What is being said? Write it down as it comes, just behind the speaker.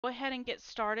Go ahead and get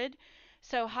started.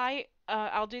 So, hi,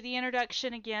 I'll do the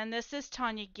introduction again. This is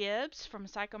Tonya Gibbs from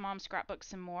Psycho Mom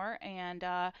Scrapbooks and More, and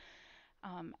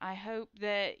I hope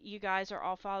that you guys are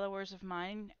all followers of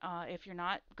mine. If you're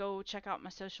not, go check out my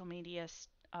social media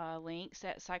links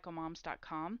at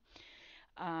psychomoms.com.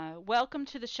 Welcome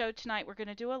to the show tonight. We're going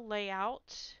to do a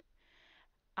layout.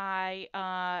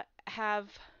 I have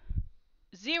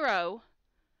zero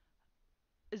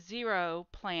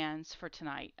plans for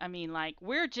tonight. I mean, like,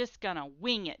 we're just gonna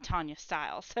wing it Tonya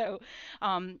style. So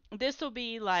this will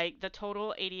be like the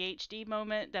total ADHD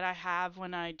moment that I have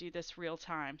when I do this real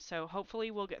time. So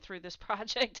hopefully we'll get through this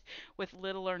project with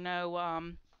little or no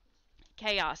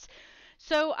chaos.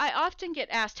 So I often get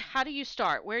asked, how do you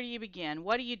start? Where do you begin?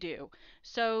 What do you do?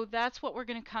 So that's what we're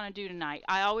going to kind of do tonight.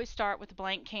 I always start with a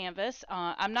blank canvas.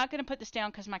 I'm not going to put this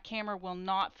down because my camera will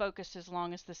not focus as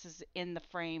long as this is in the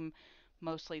frame,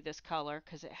 mostly this color,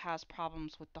 because it has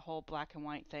problems with the whole black and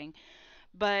white thing.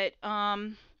 But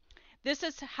this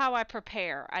is how I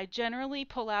prepare. I generally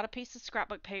pull out a piece of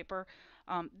scrapbook paper.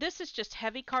 This is just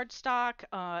heavy cardstock.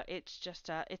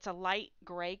 It's a light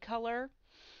gray color.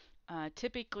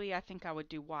 Typically, I think I would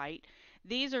do white.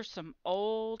 These are some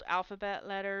old alphabet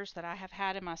letters that I have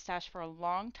had in my stash for a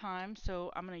long time, so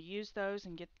I'm going to use those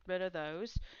and get rid of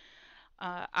those.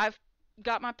 I've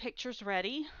got my pictures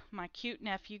ready, my cute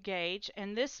nephew Gage,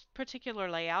 and this particular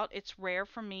layout, it's rare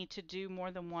for me to do more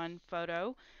than one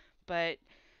photo, but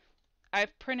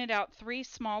I've printed out 3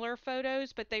 smaller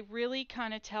photos, but they really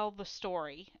kind of tell the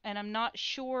story, and I'm not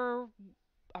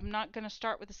going to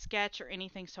start with a sketch or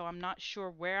anything, so I'm not sure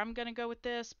where I'm going to go with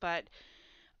this, but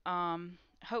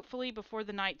hopefully before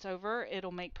the night's over,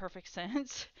 it'll make perfect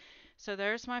sense. So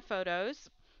there's my photos.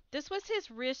 This was his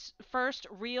first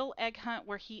real egg hunt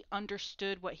where he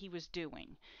understood what he was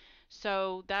doing.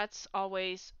 So that's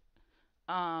always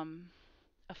a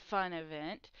fun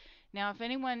event. Now,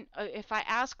 if I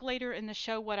ask later in the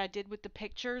show what I did with the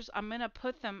pictures, I'm going to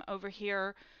put them over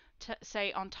here,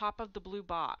 say on top of the blue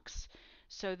box,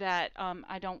 so that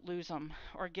I don't lose them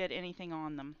or get anything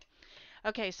on them.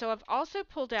 Okay, so I've also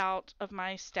pulled out of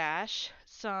my stash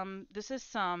this is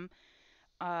some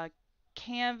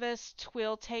canvas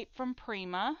twill tape from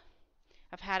Prima.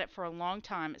 I've had it for a long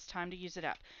time. It's time to use it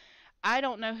up. I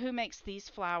don't know who makes these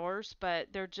flowers, but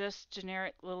they're just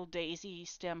generic little daisy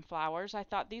stem flowers. I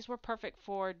thought these were perfect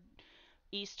for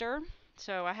Easter,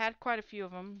 so I had quite a few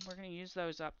of them. We're going to use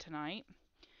those up tonight.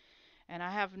 And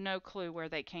I have no clue where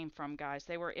they came from, guys.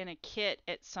 They were in a kit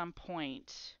at some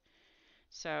point,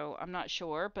 so I'm not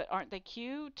sure, but aren't they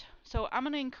cute? So I'm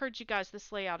going to encourage you guys.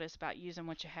 This layout is about using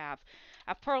what you have.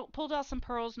 I've pulled out some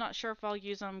pearls. Not sure if I'll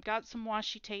use them. Got some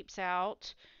washi tapes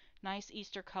out. Nice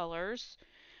Easter colors.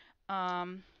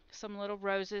 Some little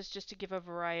roses just to give a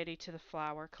variety to the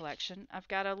flower collection. I've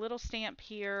got a little stamp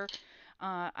here.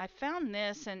 I found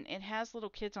this and it has little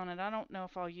kids on it. I don't know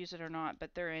if I'll use it or not,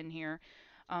 but they're in here.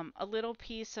 A little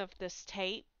piece of this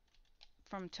tape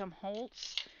from Tim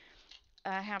Holtz.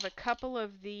 I have a couple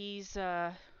of these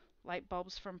light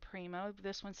bulbs from Primo.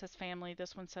 This one says family,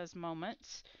 this one says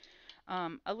moments.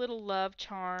 A little love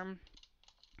charm.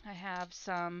 I have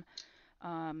some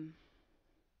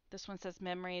this one says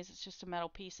memories. It's just a metal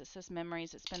piece that says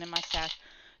memories. It's been in my stash.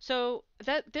 So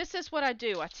this is what I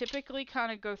do. I typically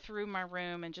kind of go through my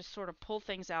room and just sort of pull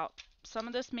things out. Some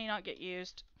of this may not get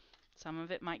used. Some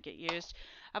of it might get used.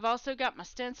 I've also got my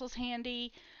stencils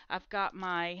handy. I've got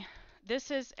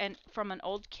this is from an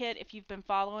old kit. If you've been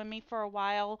following me for a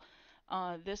while,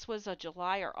 this was a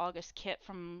July or August kit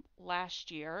from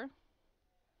last year.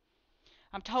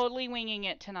 I'm totally winging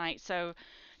it tonight, so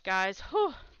guys,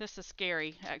 whew, this is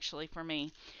scary actually for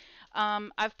me.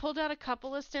 I've pulled out a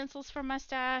couple of stencils from my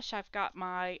stash. I've got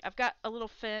a little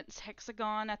fence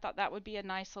hexagon. I thought that would be a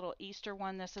nice little Easter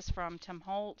one. This is from Tim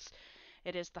Holtz.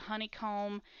 It is the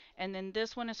honeycomb, and then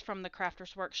this one is from the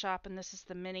Crafters Workshop, and this is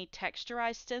the mini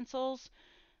texturized stencils.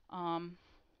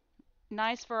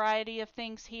 Nice variety of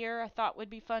things here I thought would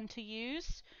be fun to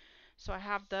use. So I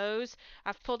have those.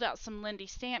 I've pulled out some Lindy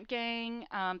Stamp Gang.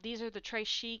 These are the Trace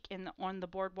Chic on the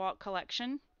Boardwalk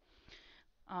collection.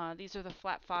 These are the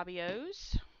Flat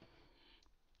Fabios.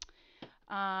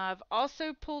 I've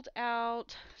also pulled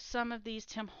out some of these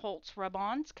Tim Holtz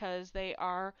rub-ons because they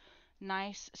are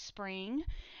nice spring.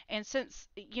 And since,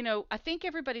 I think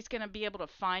everybody's going to be able to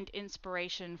find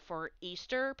inspiration for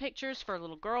Easter pictures for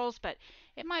little girls, but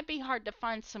it might be hard to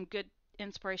find some good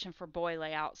inspiration for boy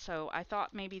layout, so I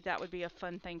thought maybe that would be a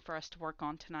fun thing for us to work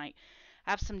on tonight.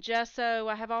 I have some gesso.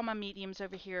 I have all my mediums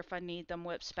over here if I need them,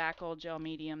 whip spackle, gel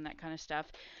medium, that kind of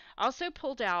stuff. Also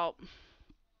pulled out,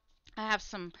 I have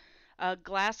some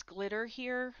glass glitter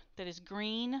here that is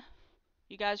green.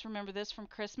 You guys remember this from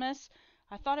Christmas?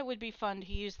 I thought it would be fun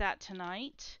to use that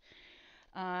tonight.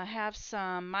 I have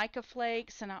some mica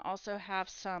flakes, and I also have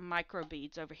some micro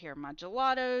beads over here. My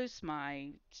gelatos,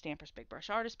 my Stampers Big Brush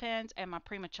Artist Pens, and my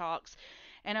Prima Chalks.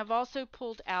 And I've also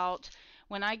pulled out,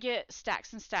 when I get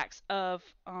stacks and stacks of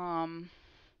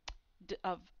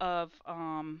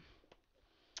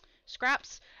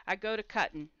scraps, I go to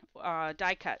cutting,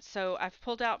 die cut. So I've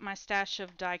pulled out my stash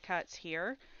of die cuts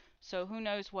here. So who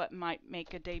knows what might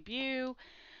make a debut.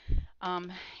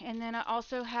 Um, and then I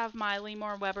also have my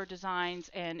Lemore Weber Designs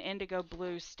and Indigo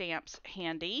Blue stamps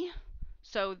handy.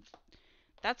 So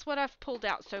that's what I've pulled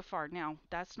out so far. Now,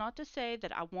 that's not to say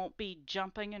that I won't be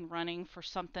jumping and running for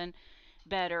something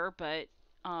better, but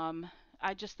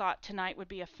I just thought tonight would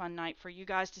be a fun night for you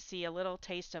guys to see a little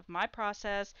taste of my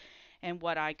process and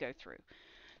what I go through.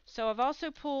 So I've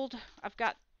also pulled,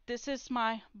 this is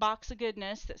my box of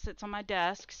goodness that sits on my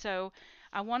desk. So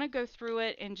I want to go through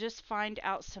it and just find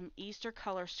out some Easter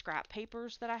color scrap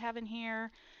papers that I have in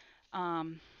here. I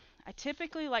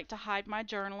typically like to hide my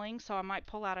journaling, so I might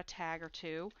pull out a tag or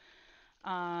two.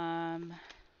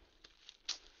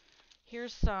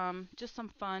 Here's just some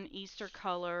fun Easter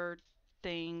colored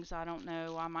things. I don't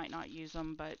know, I might not use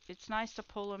them, but it's nice to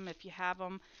pull them if you have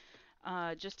them,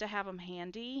 just to have them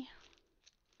handy.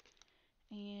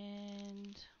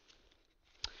 And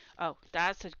oh,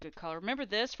 that's a good color. Remember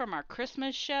this from our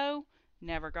Christmas show?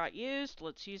 Never got used.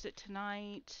 Let's use it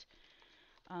tonight.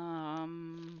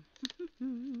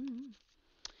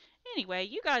 Anyway,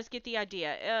 you guys get the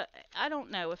idea. I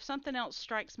don't know. If something else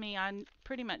strikes me, I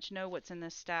pretty much know what's in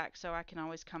this stack, so I can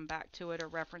always come back to it or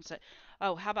reference it.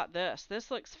 Oh, how about this?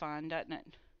 This looks fun, doesn't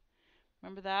it?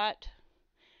 Remember that?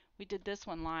 We did this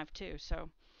one live too, so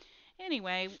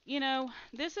anyway, you know,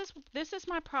 this is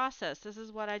my process. This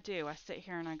is what I do. I sit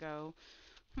here and I go,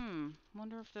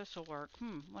 wonder if this will work.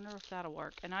 Wonder if that'll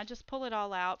work. And I just pull it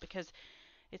all out because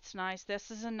it's nice. This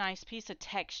is a nice piece of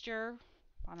texture.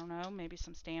 I don't know, maybe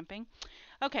some stamping.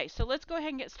 Okay, so let's go ahead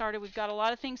and get started. We've got a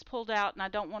lot of things pulled out, and I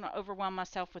don't want to overwhelm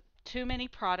myself with too many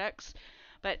products.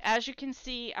 But as you can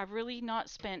see, I've really not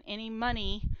spent any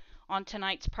money on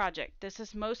tonight's project. This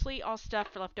is mostly all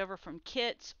stuff left over from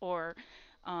kits or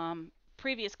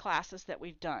previous classes that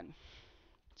we've done.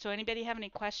 So anybody have any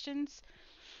questions?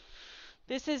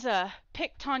 This is a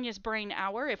Pick Tonya's Brain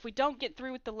Hour. If we don't get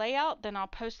through with the layout, then I'll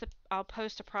post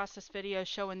a process video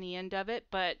showing the end of it.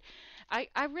 But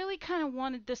I really kind of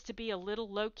wanted this to be a little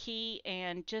low key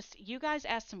and just you guys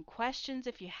ask some questions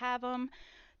if you have them.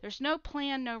 There's no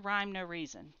plan, no rhyme, no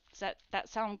reason. Does that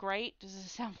sound great? Does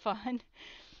this sound fun?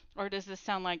 Or does this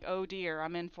sound like, oh dear,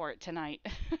 I'm in for it tonight?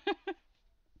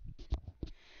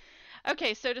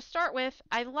 Okay, so to start with,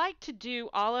 I like to do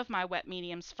all of my wet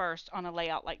mediums first on a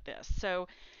layout like this. So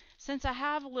since I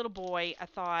have a little boy, I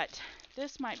thought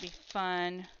this might be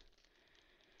fun.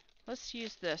 Let's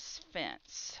use this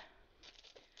fence.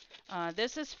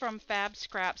 This is from Fab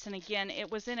Scraps, and again,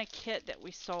 it was in a kit that we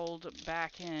sold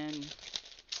back in,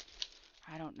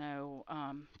 I don't know,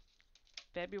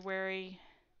 February.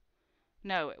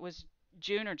 No, it was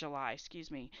June or July,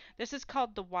 excuse me. This is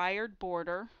called the Wired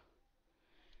Border.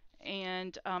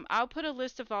 And I'll put a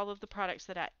list of all of the products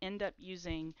that I end up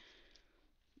using.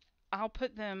 I'll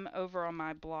put them over on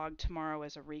my blog tomorrow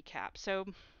as a recap. So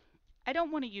I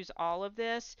don't want to use all of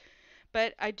this,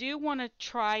 but I do want to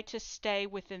try to stay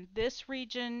within this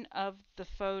region of the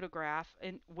photograph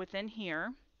and within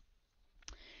here,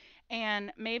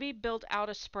 and maybe build out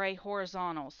a spray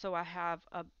horizontal so I have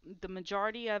the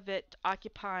majority of it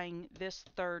occupying this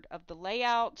third of the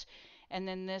layout, and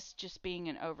then this just being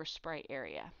an overspray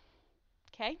area.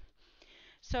 Okay,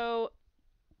 so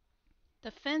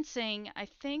the fencing, I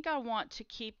think I want to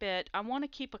keep it, I want to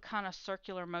keep a kind of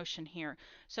circular motion here.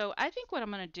 So I think what I'm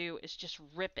going to do is just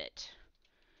rip it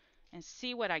and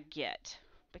see what I get,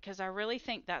 because I really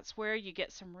think that's where you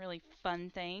get some really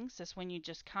fun things, is when you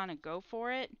just kind of go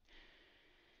for it.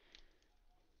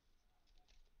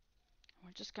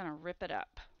 We're just going to rip it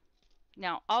up.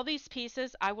 Now all these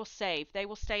pieces I will save. They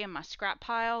will stay in my scrap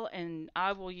pile and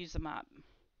I will use them up.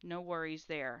 No worries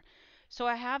there. So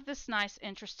I have this nice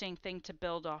interesting thing to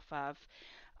build off of,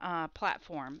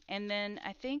 platform. And then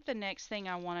I think the next thing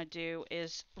I want to do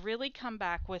is really come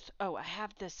back with, oh, I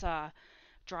have this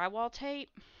drywall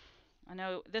tape. I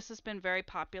know this has been very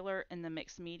popular in the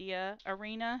mixed media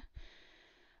arena.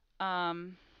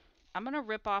 I'm going to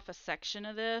rip off a section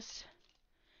of this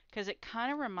because it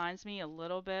kind of reminds me a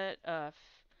little bit of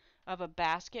a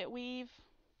basket weave.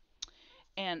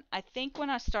 And I think when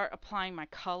I start applying my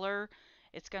color,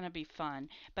 it's going to be fun.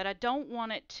 But I don't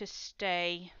want it to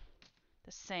stay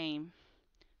the same.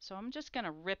 So I'm just going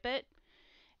to rip it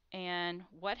And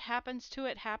what happens to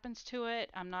it happens to it.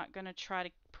 I'm not going to try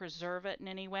to preserve it in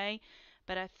any way,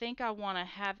 but I think I want to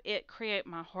have it create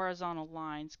my horizontal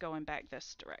lines going back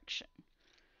this direction.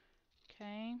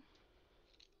 Okay.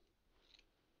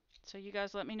 So you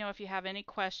guys let me know if you have any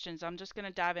questions. I'm just going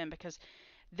to dive in because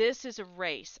this is a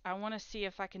race. I want to see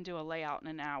if I can do a layout in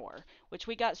an hour, which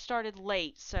we got started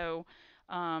late, so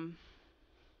um,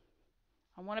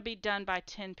 I want to be done by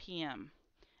 10 p.m.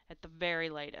 at the very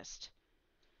latest.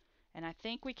 And I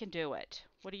think we can do it.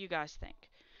 What do you guys think?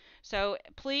 So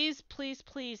please, please,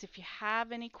 please, if you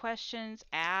have any questions,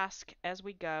 ask as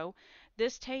we go.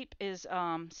 This tape is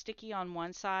sticky on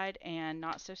one side and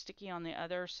not so sticky on the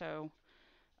other, so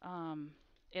um,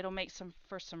 it'll make some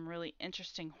really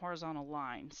interesting horizontal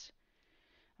lines.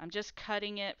 I'm just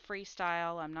cutting it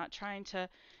freestyle. I'm not trying to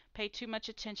pay too much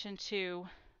attention to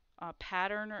a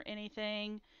pattern or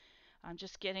anything. I'm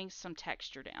just getting some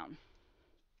texture down.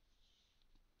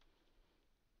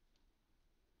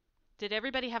 Did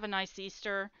everybody have a nice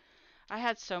Easter? I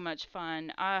had so much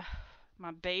fun.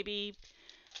 My baby,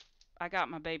 I got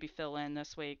my baby fill in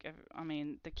this week. I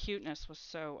mean, the cuteness was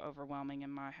so overwhelming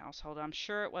in my household. I'm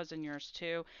sure it was in yours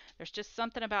too. There's just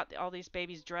something about all these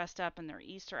babies dressed up in their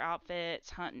Easter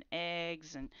outfits, hunting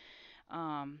eggs, and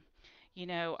um,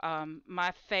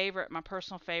 my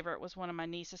personal favorite was one of my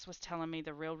nieces was telling me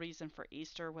the real reason for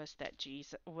Easter was that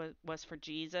Jesus was for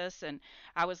Jesus, and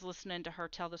I was listening to her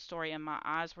tell the story, and my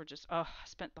eyes were just, oh, I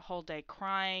spent the whole day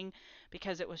crying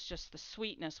because it was just the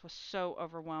sweetness was so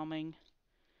overwhelming.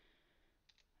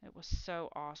 It was so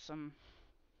awesome.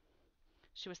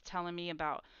 She was telling me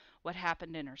about what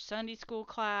happened in her Sunday school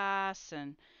class,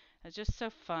 and it's just so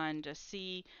fun to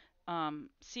see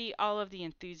all of the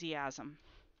enthusiasm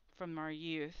from our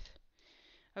youth.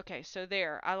 Okay, so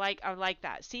there. I like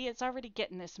that. See, it's already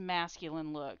getting this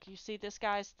masculine look. You see this,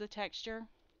 guys, the texture?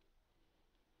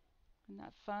 Isn't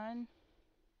that fun?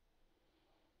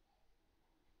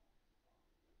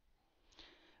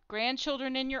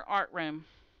 Grandchildren in your art room.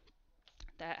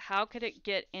 That how could it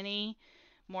get any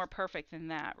more perfect than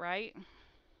that, right?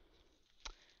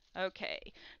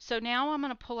 Okay. So now I'm going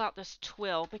to pull out this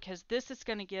twill because this is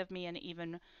going to give me an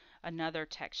even another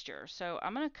texture. So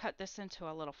I'm going to cut this into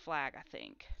a little flag, I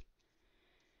think.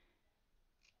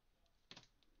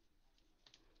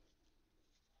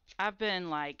 I've been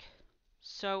like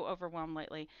so overwhelmed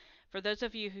lately. For those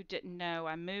of you who didn't know,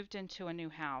 I moved into a new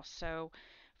house. So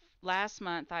last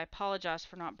month, I apologize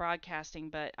for not broadcasting,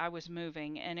 but I was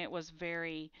moving and it was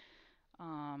very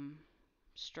um,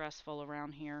 stressful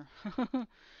around here.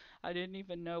 I didn't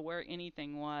even know where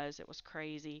anything was. It was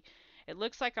crazy. It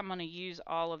looks like I'm going to use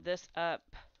all of this up,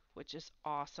 which is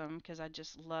awesome because I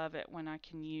just love it when I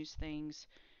can use things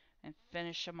and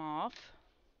finish them off.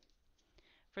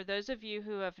 For those of you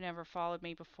who have never followed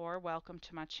me before, welcome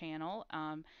to my channel.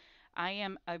 I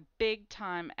am a big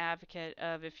time advocate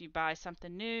of if you buy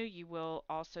something new, you will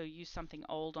also use something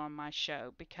old on my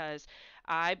show because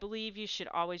I believe you should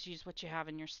always use what you have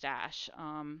in your stash.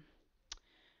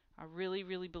 I really,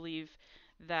 really believe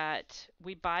that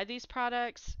we buy these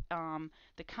products.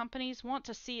 The companies want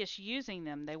to see us using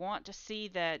them. They want to see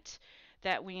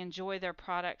that we enjoy their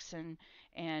products,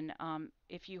 and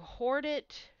if you hoard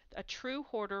it, a true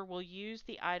hoarder will use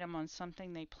the item on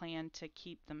something they plan to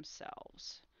keep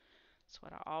themselves. That's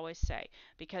what I always say.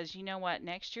 Because you know what?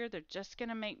 Next year they're just going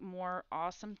to make more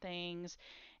awesome things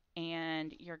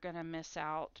and you're going to miss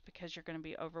out because you're going to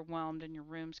be overwhelmed and your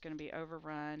room's going to be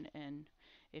overrun. And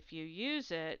if you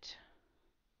use it,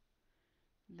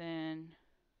 then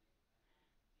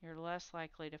you're less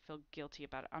likely to feel guilty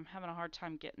about it. I'm having a hard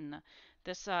time getting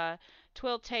this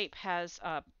twill tape has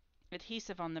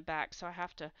adhesive on the back, so I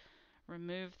have to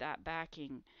remove that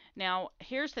backing. Now,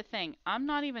 here's the thing. I'm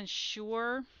not even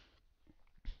sure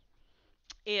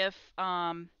if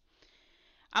I'm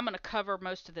going to cover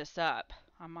most of this up.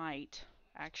 I might,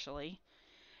 actually.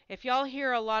 If y'all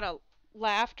hear a lot of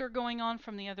laughter going on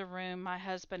from the other room, my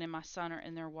husband and my son are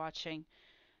in there watching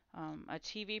a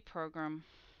TV program.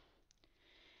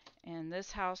 And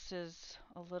this house is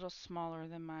a little smaller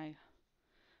than my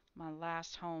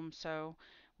last home, so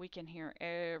we can hear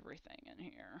everything in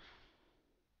here.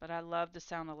 But I love the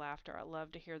sound of laughter. I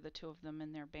love to hear the two of them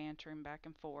in there bantering back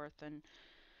and forth and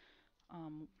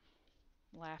um,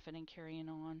 laughing and carrying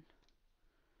on.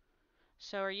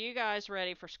 So are you guys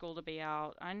ready for school to be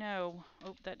out? I know.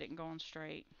 Oh, that didn't go on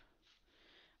straight.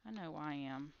 I know I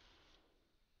am.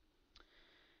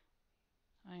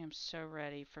 I am so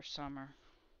ready for summer.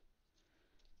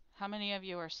 How many of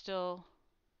you are still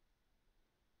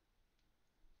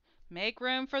make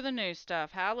room for the new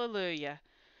stuff? Hallelujah.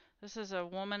 This is a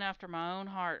woman after my own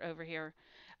heart over here.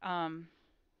 Um,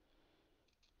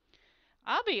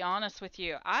 I'll be honest with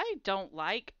you. I don't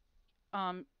like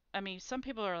um I mean, some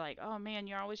people are like, "Oh man,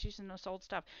 you're always using this old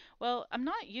stuff." Well, I'm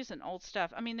not using old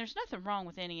stuff. I mean, there's nothing wrong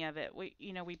with any of it.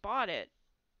 We bought it.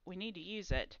 We need to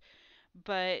use it.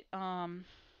 But I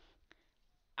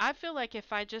feel like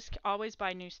if I just always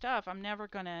buy new stuff, I'm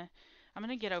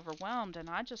gonna get overwhelmed, and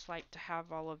I just like to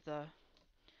have all of the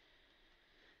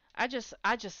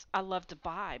I love to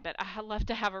buy, but I love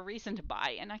to have a reason to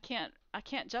buy, and I can't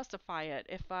justify it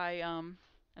if I am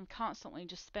constantly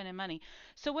just spending money.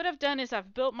 So what I've done is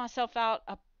I've built myself out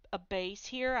a base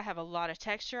here. I have a lot of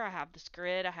texture. I have this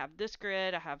grid. I have this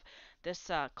grid. I have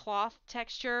this cloth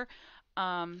texture.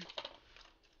 Um,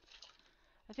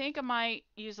 I think I might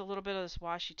use a little bit of this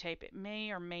washi tape. It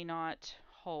may or may not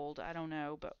hold. I don't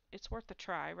know, but it's worth a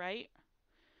try, right?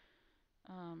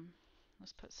 Um,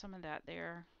 let's put some of that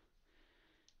there.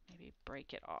 Maybe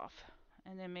break it off.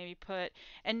 And then maybe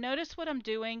and notice what I'm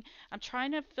doing. I'm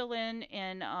trying to fill in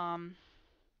and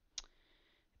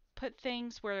put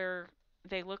things where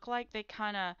they look like they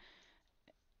kind of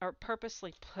are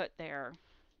purposely put there.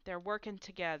 They're working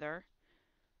together,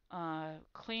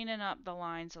 cleaning up the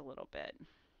lines a little bit.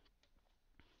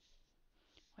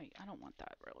 Wait, I don't want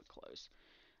that really close.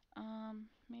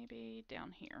 Maybe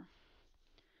down here.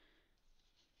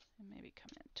 And maybe come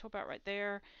in to about right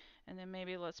there. And then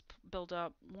maybe let's build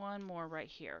up one more right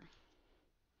here.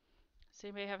 Does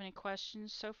anybody have any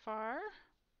questions so far?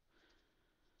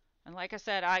 And like I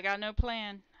said, I got no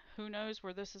plan. Who knows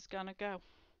where this is gonna go?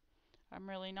 I'm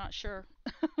really not sure.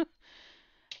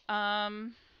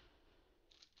 um,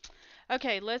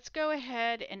 okay, let's go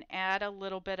ahead and add a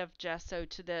little bit of gesso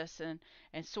to this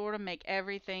and sort of make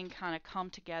everything kind of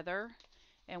come together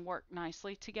and work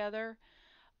nicely together.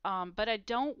 But I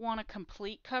don't want a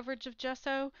complete coverage of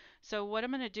gesso. So what I'm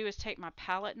going to do is take my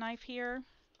palette knife here.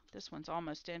 This one's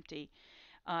almost empty.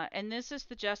 And this is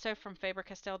the gesso from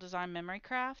Faber-Castell Design Memory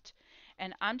Craft.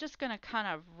 And I'm just going to kind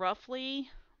of roughly,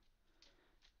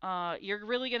 you're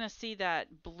really going to see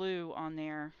that blue on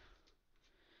there.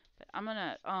 But I'm going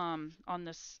to,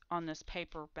 on this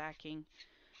paper backing,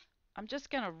 I'm just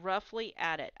going to roughly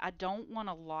add it. I don't want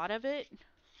a lot of it.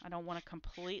 I don't want to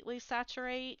completely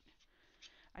saturate.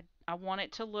 I want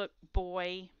it to look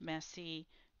boy, messy,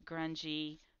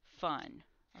 grungy, fun.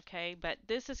 Okay, but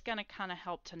this is going to kind of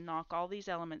help to knock all these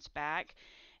elements back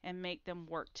and make them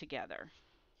work together.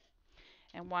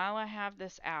 And while I have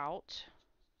this out,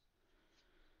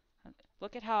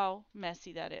 look at how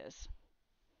messy that is.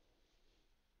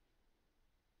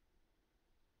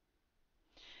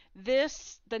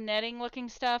 This, the netting looking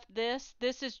stuff, this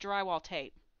is drywall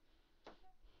tape.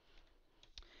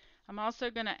 I'm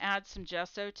also going to add some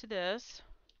gesso to this.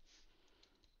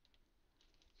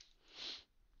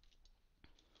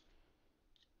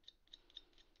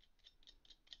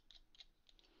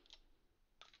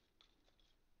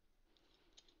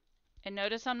 And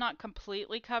notice I'm not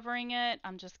completely covering it.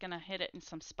 I'm just going to hit it in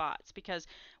some spots because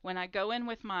when I go in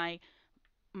with my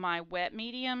wet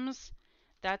mediums,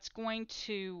 that's going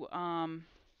to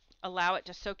allow it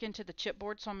to soak into the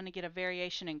chipboard, so I'm going to get a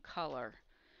variation in color.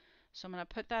 So I'm going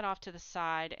to put that off to the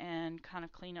side and kind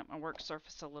of clean up my work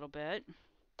surface a little bit.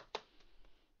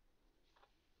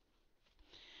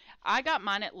 I got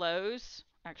mine at Lowe's.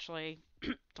 Actually,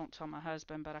 don't tell my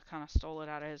husband, but I kind of stole it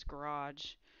out of his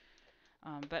garage.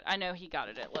 But I know he got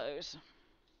it at Lowe's.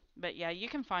 But yeah, you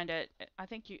can find it. I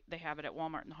think they have it at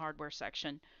Walmart in the hardware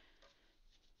section.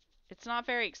 It's not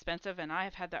very expensive, and I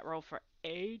have had that roll for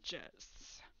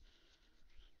ages.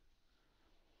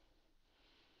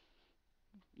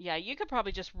 Yeah, you could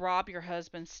probably just rob your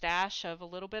husband's stash of a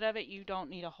little bit of it. You don't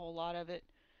need a whole lot of it.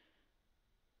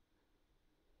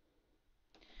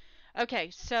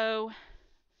 Okay, so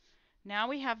now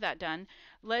we have that done.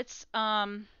 Let's,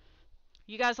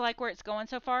 you guys like where it's going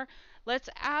so far? Let's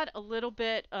add a little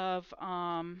bit of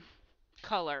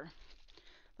color.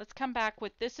 Let's come back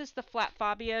with, this is the Flat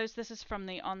Fabios. This is from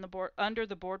the Under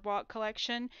the Boardwalk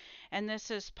collection. And this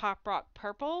is Pop Rock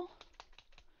Purple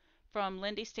from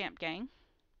Lindy Stamp Gang.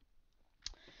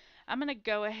 I'm going to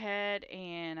go ahead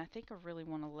and I think I really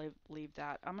want to leave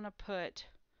that. I'm going to put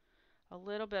a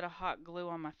little bit of hot glue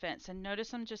on my fence. And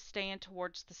notice I'm just staying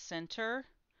towards the center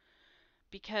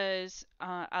because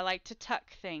I like to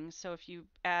tuck things. So if you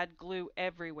add glue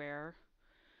everywhere,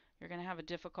 you're going to have a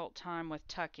difficult time with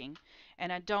tucking.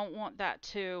 And I don't want that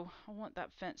to, I want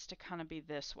that fence to kind of be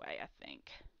this way, I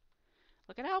think.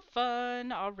 Look at how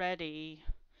fun already.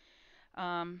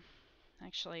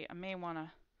 Actually, I may want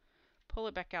to pull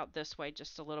it back out this way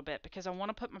just a little bit because I want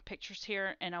to put my pictures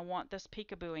here and I want this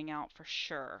peekabooing out for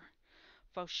sure.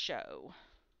 For show.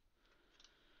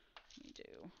 Let me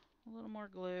do a little more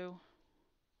glue.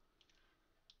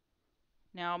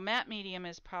 Now, matte medium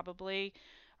is probably,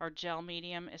 or gel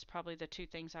medium is probably the two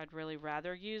things I'd really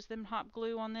rather use than hot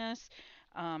glue on this,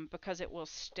 because it will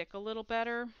stick a little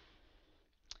better.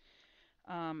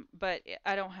 But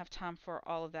I don't have time for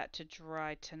all of that to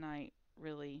dry tonight,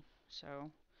 really. So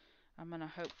I'm going to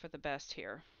hope for the best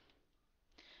here.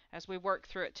 As we work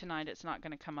through it tonight, it's not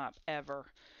going to come up ever.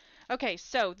 Okay,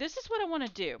 so this is what I want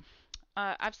to do.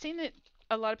 I've seen that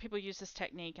a lot of people use this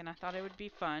technique, and I thought it would be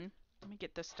fun. Let me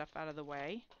get this stuff out of the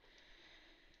way.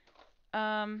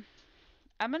 I'm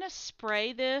going to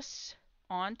spray this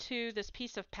onto this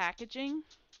piece of packaging.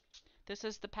 This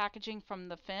is the packaging from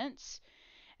the fence.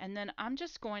 And then I'm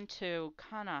just going to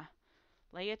kind of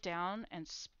lay it down and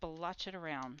splotch it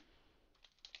around.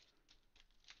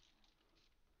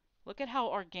 Look at how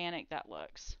organic that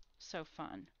looks. So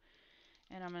fun.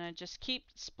 And I'm going to just keep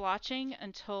splotching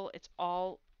until it's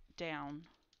all down.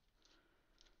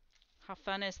 How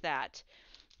fun is that?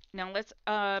 Now let's,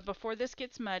 before this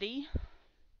gets muddy,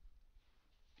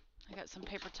 I got some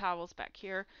paper towels back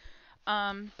here.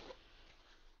 I'm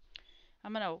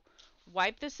going to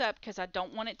wipe this up because I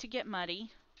don't want it to get muddy.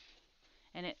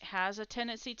 And it has a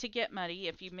tendency to get muddy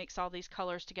if you mix all these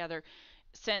colors together.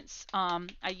 Since I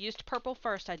used purple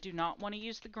first, I do not want to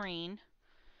use the green,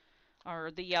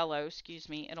 or the yellow, excuse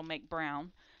me. It'll make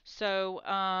brown. So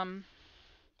I'm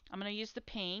going to use the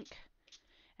pink.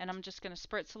 And I'm just going to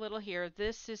spritz a little here.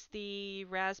 This is the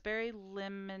Raspberry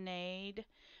Lemonade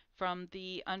from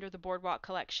the Under the Boardwalk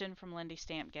collection from Lindy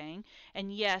Stamp Gang.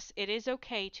 And yes, it is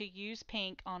okay to use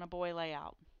pink on a boy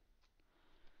layout.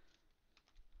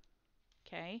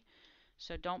 Okay,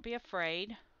 so don't be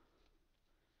afraid.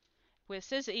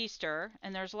 This is Easter,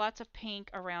 and there's lots of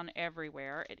pink around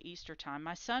everywhere at Easter time.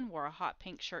 My son wore a hot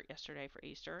pink shirt yesterday for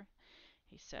Easter.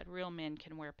 He said real men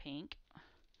can wear pink.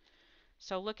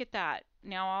 So look at that.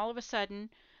 Now all of a sudden,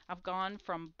 I've gone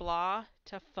from blah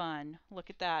to fun.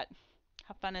 Look at that.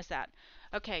 How fun is that?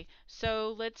 Okay,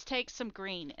 so let's take some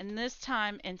green. And this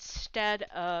time, instead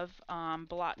of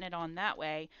blotting it on that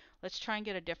way, let's try and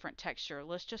get a different texture.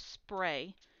 Let's just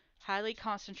spray, highly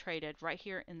concentrated, right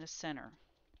here in the center.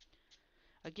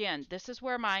 Again, this is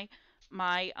where my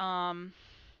photo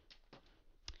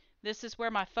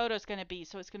is going to be.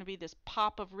 So it's going to be this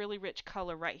pop of really rich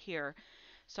color right here.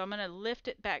 So I'm going to lift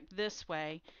it back this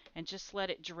way and just let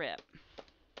it drip.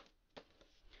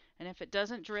 And if it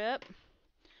doesn't drip,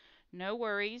 no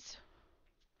worries.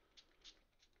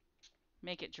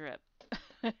 Make it drip.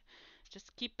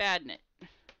 Just keep adding it.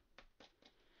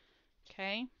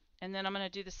 Okay, and then I'm going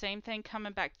to do the same thing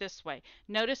coming back this way.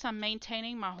 Notice I'm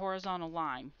maintaining my horizontal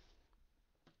line.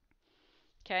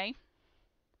 Okay.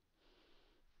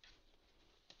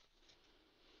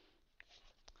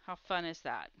 How fun is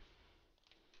that?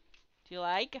 Do you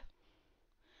like?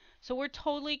 So we're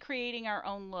totally creating our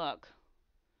own look.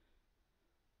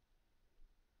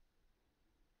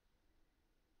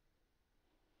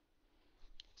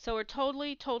 So we're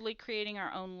totally creating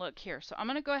our own look here. So I'm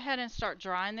going to go ahead and start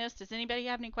drying this. Does anybody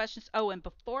have any questions? Oh, and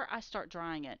before I start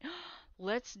drying it,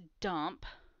 let's dump.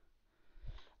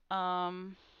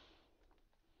 Can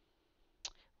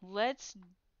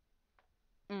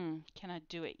I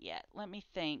do it yet? Let me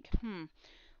think.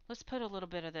 Let's put a little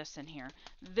bit of this in here.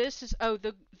 This is, oh,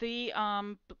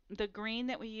 the green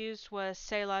that we used was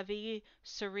C'est la vie,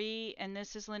 Cerise, and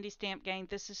this is Lindy Stamp Gang.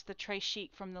 This is the Trace Chic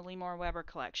from the Lemore Weber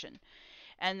collection.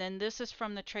 And then this is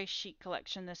from the Trace Chic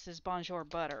collection. This is Bonjour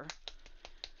Butter.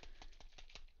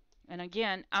 And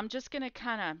again, I'm just going to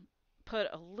kind of put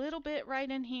a little bit right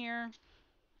in here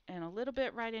and a little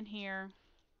bit right in here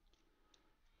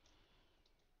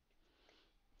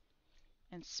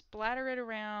and splatter it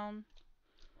around.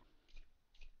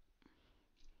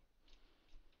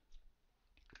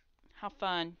 How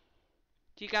fun.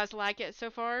 Do you guys like it so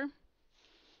far?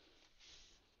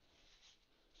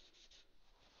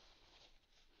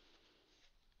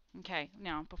 Okay,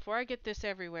 now before I get this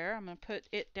everywhere, I'm going to put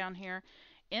it down here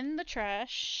in the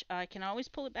trash. I can always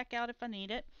pull it back out if I need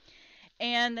it.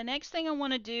 And the next thing I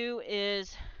want to do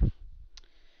is,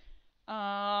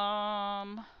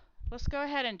 let's go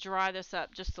ahead and dry this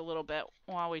up just a little bit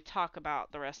while we talk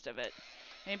about the rest of it.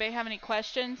 Anybody have any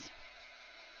questions?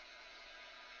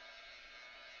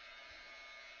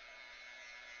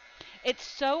 It's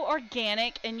so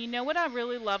organic, and you know what I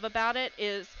really love about it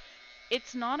is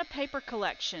it's not a paper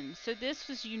collection, so this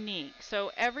is unique.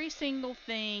 So every single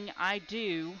thing I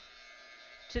do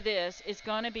to this is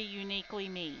going to be uniquely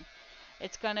me.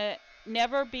 It's going to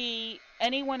never be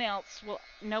anyone else will,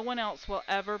 no one else will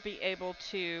ever be able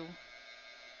to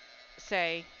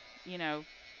say, you know,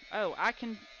 oh, I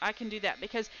can do that,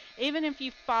 because even if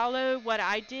you follow what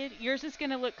I did, yours is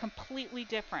going to look completely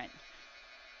different.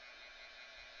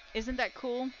 Isn't that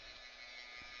cool?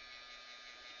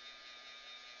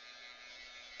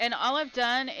 And all I've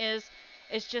done is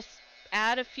just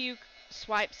add a few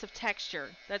swipes of texture.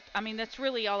 That, I mean, that's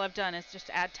really all I've done is just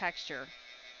add texture.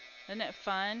 Isn't it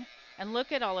fun? And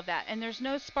look at all of that. And there's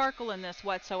no sparkle in this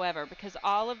whatsoever because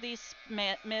all of these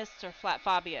mists are flat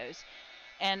Fabios.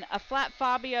 And a flat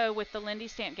Fabio with the Lindy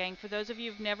Stamp Gang, for those of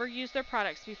you who've never used their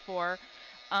products before,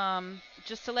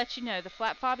 just to let you know, the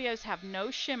flat Fabios have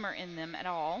no shimmer in them at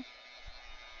all.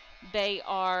 They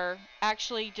are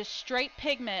actually just straight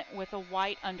pigment with a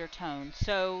white undertone.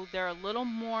 So they're a little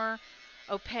more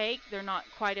opaque. They're not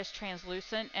quite as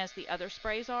translucent as the other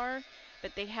sprays are,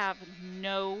 but they have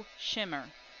no shimmer.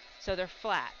 So they're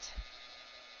flat,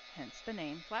 hence the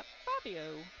name Flat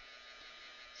Fabio.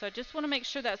 So I just want to make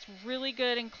sure that's really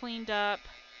good and cleaned up.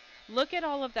 Look at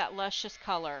all of that luscious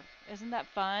color. Isn't that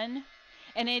fun?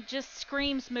 And it just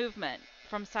screams movement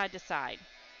from side to side.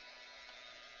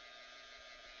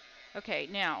 Okay,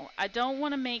 now I don't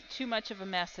want to make too much of a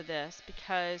mess of this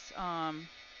because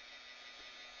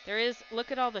there is,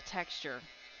 look at all the texture.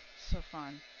 So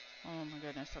fun. Oh my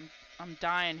goodness, I'm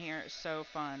dying here. It's so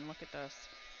fun. Look at this.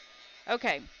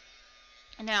 Okay,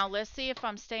 now let's see if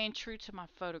I'm staying true to my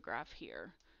photograph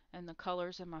here and the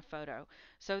colors in my photo.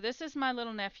 So this is my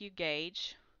little nephew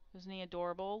Gage. Isn't he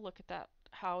adorable? Look at that,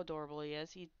 how adorable he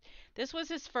is. This was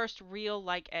his first real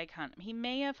like egg hunt. He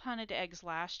may have hunted eggs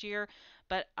last year,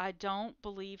 but I don't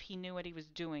believe he knew what he was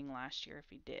doing last year if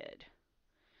he did.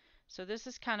 So this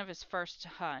is kind of his first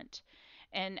hunt.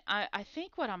 And I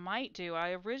think what I might do,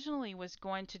 I originally was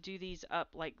going to do these up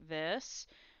like this,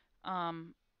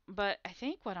 but I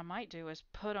think what I might do is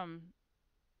put them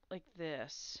like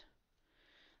this.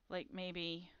 Like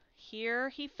maybe here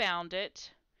he found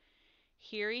it,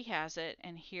 here he has it,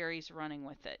 and here he's running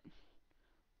with it.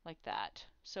 Like that.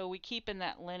 So we keep in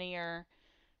that linear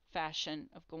fashion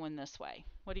of going this way.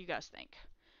 What do you guys think?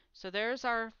 So there's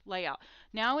our layout.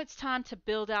 Now it's time to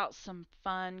build out some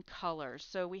fun colors.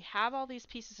 So we have all these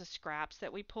pieces of scraps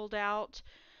that we pulled out.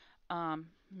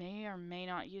 May or may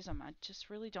not use them. I just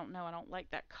really don't know. I don't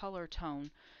like that color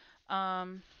tone.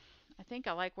 I think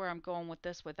I like where I'm going with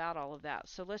this without all of that.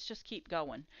 So let's just keep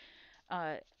going.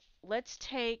 Let's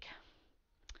take,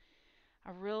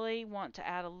 I really want to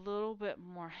add a little bit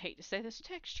more, I hate to say this,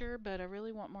 texture, but I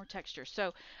really want more texture.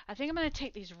 So I think I'm going to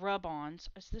take these rub-ons.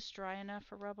 Is this dry enough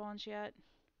for rub-ons yet?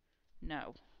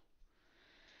 No.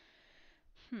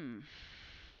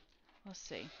 Let's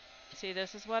see. See,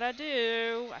 this is what I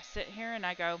do. I sit here and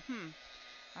I go,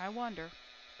 I wonder.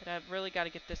 But I've really got to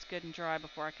get this good and dry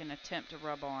before I can attempt to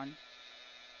rub on.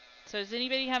 So does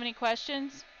anybody have any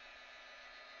questions?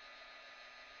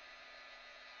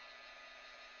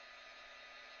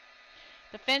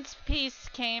 The fence piece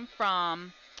came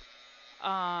from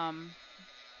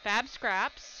Fab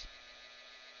Scraps,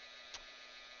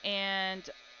 and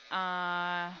it's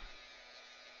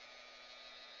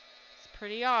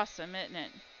pretty awesome, isn't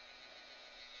it?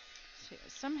 See,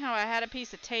 somehow I had a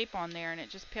piece of tape on there and it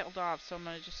just peeled off, so I'm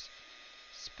going to just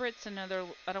spritz another,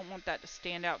 I don't want that to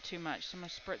stand out too much, so I'm going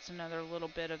to spritz another little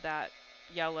bit of that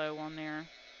yellow on there.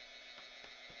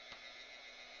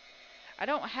 I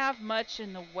don't have much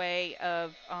in the way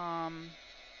of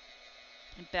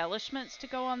embellishments to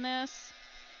go on this.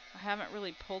 I haven't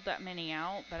really pulled that many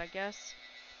out, but I guess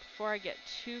before I get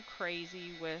too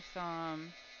crazy with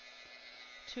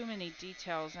too many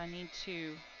details, I need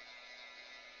to...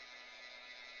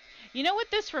 You know what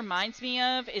this reminds me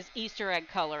of is Easter egg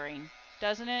coloring,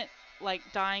 doesn't it? Like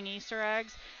dyeing Easter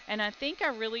eggs. And I think I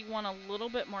really want a little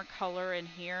bit more color in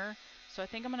here. So I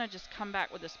think I'm going to just come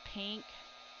back with this pink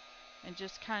and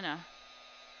just kind of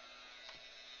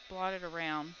blot it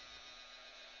around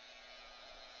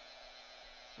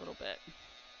a little bit.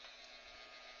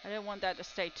 I didn't want that to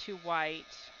stay too white.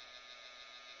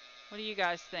 What do you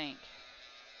guys think?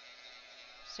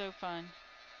 So fun.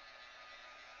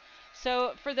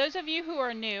 So for those of you who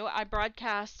are new, I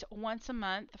broadcast once a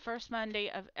month, the first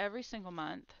Monday of every single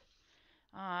month.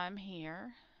 I'm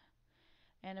here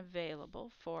and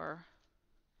available for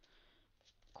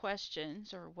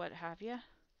questions or what have you.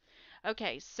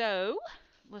 Okay, so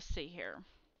let's see here.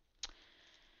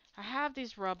 I have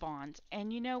these rub-ons,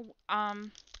 and you know, I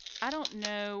don't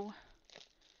know.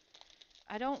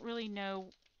 I don't really know.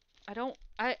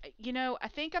 I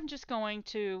think I'm just going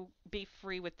to be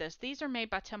free with this. These are made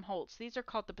by Tim Holtz. These are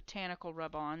called the botanical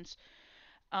rub-ons.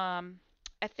 I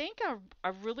think I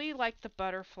really like the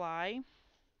butterfly,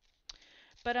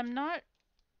 but I'm not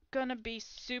gonna be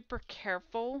super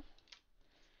careful.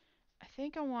 I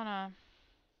think I wanna,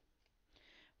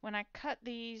 when I cut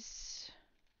these,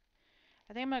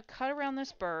 I think I'm gonna cut around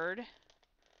this bird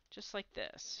just like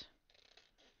this.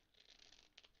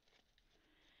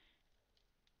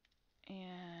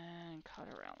 And cut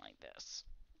around like this.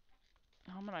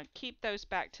 I'm going to keep those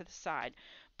back to the side.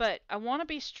 But I want to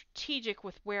be strategic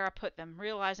with where I put them,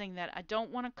 realizing that I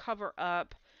don't want to cover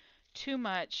up too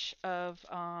much of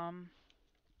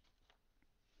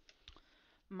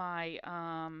my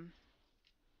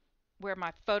where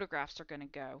my photographs are going to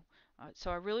go.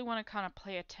 So I really want to kind of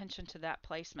pay attention to that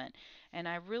placement. And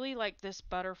I really like this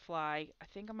butterfly. I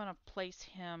think I'm going to place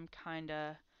him kind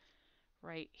of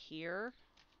right here.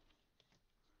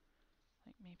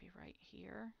 Like maybe right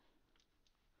here.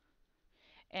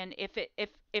 And if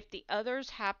the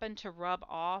others happen to rub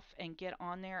off and get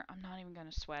on there, I'm not even going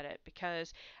to sweat it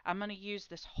because I'm going to use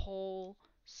this whole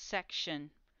section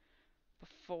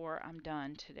before I'm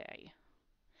done today.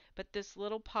 But this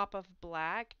little pop of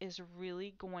black is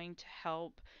really going to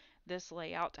help this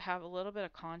layout to have a little bit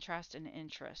of contrast and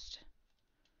interest.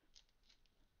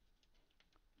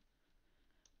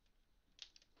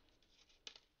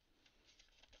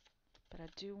 But I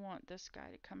do want this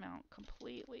guy to come out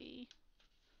completely.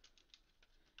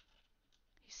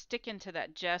 He's sticking to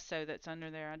that gesso that's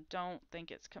under there. I don't think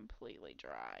it's completely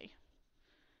dry.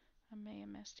 I may have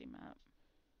messed him up.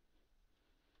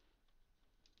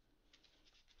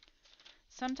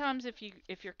 Sometimes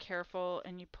if you're careful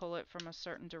and you pull it from a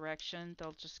certain direction,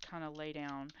 they'll just kind of lay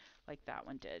down like that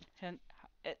one did. And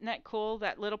isn't that cool?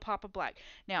 That little pop of black.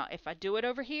 Now, if I do it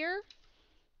over here,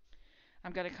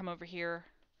 I'm going to come over here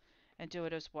and do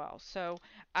it as well. So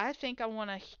I think I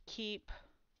want to keep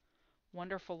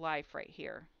Wonderful Life right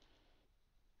here.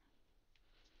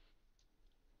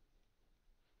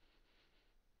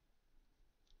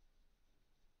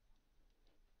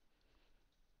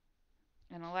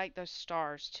 And I like those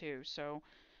stars too, so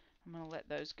I'm going to let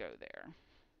those go there. In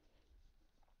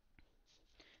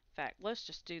fact, let's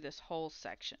just do this whole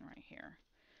section right here.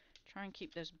 Try and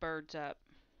keep those birds up.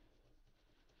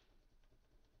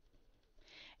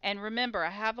 And remember,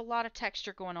 I have a lot of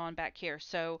texture going on back here,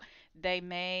 so they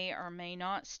may or may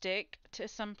not stick to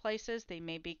some places. They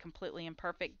may be completely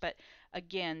imperfect, but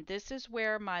again, this is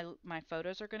where my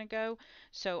photos are going to go.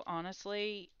 So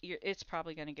honestly, it's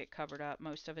probably going to get covered up,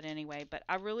 most of it anyway. But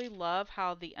I really love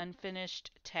how the unfinished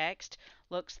text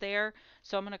looks there.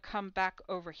 So I'm going to come back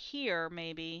over here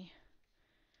maybe.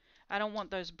 I don't want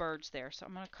those birds there, so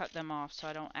I'm going to cut them off so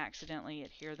I don't accidentally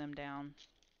adhere them down.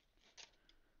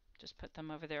 Just put them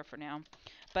over there for now.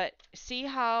 But see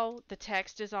how the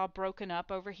text is all broken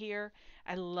up over here?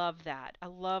 I love that. I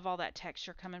love all that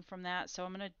texture coming from that. So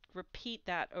I'm going to repeat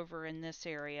that over in this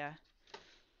area.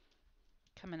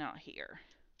 Coming out here.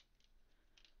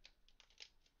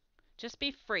 Just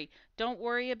be free. Don't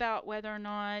worry about whether or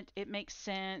not it makes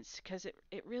sense, because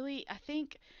it really, I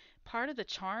think part of the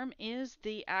charm is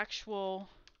the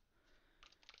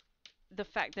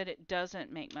fact that it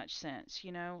doesn't make much sense.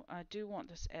 You know, I do want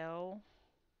this L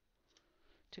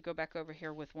to go back over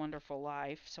here with Wonderful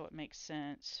Life so it makes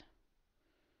sense.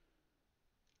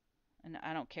 And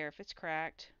I don't care if it's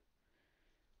cracked.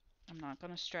 I'm not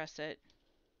going to stress it.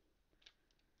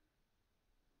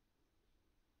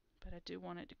 But I do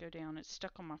want it to go down. It's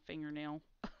stuck on my fingernail.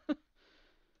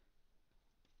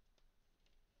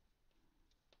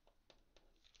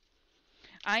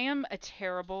 I am a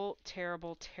terrible,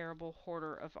 terrible, terrible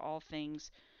hoarder of all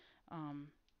things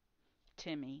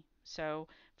Timmy. So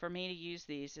for me to use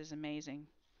these is amazing.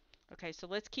 Okay, so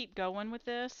let's keep going with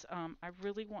this. I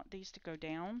really want these to go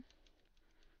down.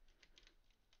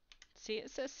 See,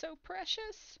 it says so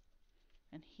precious.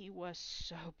 And he was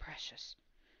so precious.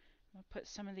 I'm gonna put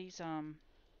some of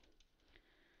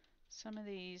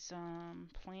these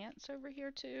plants over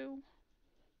here too.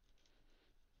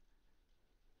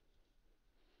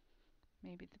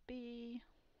 Maybe the bee.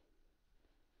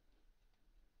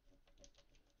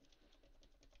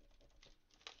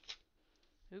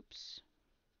 Oops.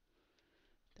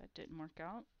 That didn't work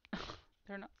out.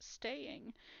 They're not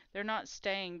staying. They're not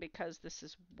staying because this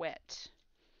is wet.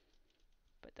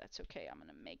 But that's okay. I'm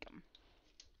going to make them.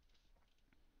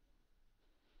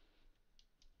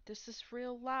 This is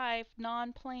real life,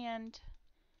 non-planned.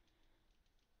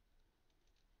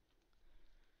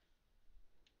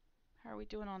 How are we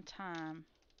doing on time?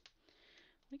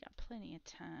 We got plenty of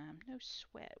time. No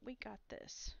sweat. We got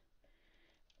this.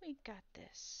 We got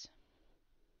this.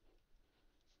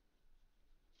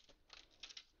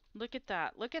 Look at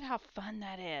that. Look at how fun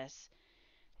that is.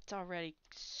 It's already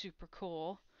super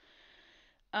cool.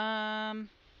 I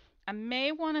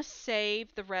may want to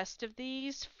save the rest of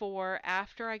these for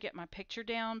after I get my picture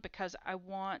down because I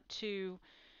want to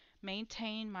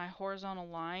maintain my horizontal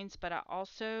lines, but I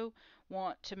also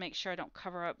want to make sure I don't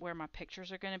cover up where my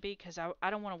pictures are going to be, because I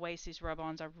don't want to waste these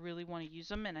rub-ons. I really want to use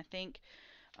them, and I think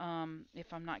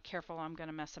if I'm not careful, I'm going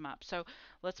to mess them up. So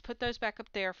let's put those back up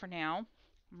there for now.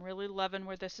 I'm really loving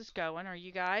where this is going. Are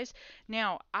you guys?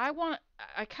 Now, I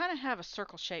kind of have a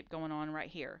circle shape going on right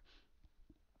here.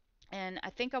 And I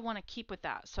think I want to keep with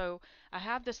that. So I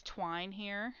have this twine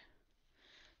here.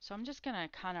 So I'm just going to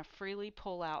kind of freely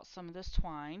pull out some of this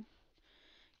twine.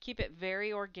 Keep it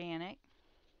very organic.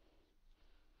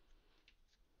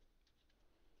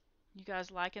 You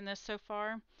guys liking this so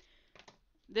far?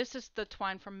 This is the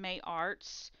twine from May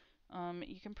Arts.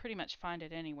 You can pretty much find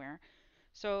it anywhere.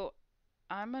 So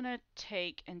I'm going to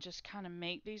take and just kind of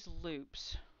make these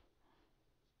loops.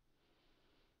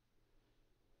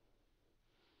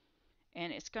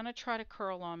 And it's going to try to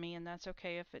curl on me, and that's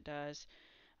okay if it does.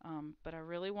 But I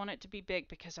really want it to be big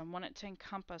because I want it to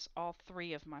encompass all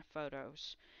three of my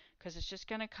photos. Because it's just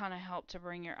going to kind of help to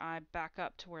bring your eye back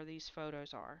up to where these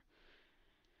photos are.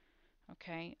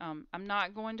 Okay, I'm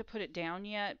not going to put it down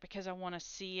yet because I want to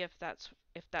see if that's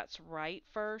right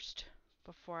first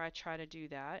before I try to do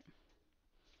that.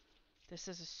 This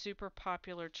is a super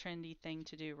popular trendy thing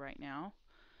to do right now.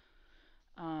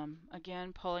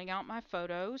 Again, pulling out my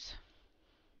photos.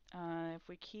 If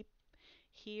we keep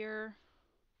here,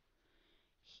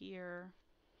 here,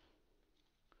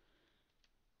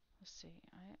 let's see,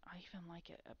 I even like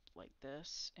it up like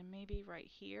this, and maybe right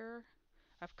here.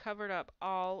 I've covered up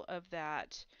all of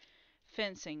that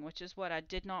fencing, which is what I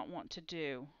did not want to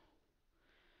do.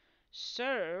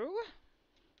 So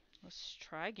let's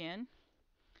try again.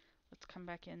 Let's come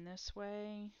back in this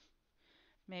way.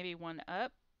 Maybe one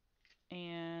up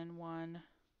and one,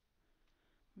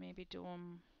 maybe do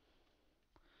them.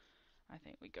 I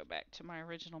think we go back to my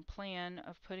original plan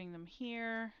of putting them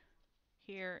here,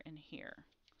 here, and here.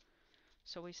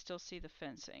 So we still see the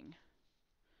fencing.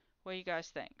 What do you guys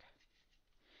think?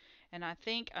 And I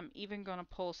think I'm even going to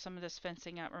pull some of this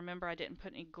fencing up. Remember, I didn't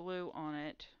put any glue on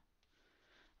it.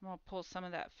 I'm going to pull some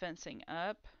of that fencing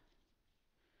up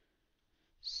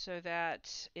so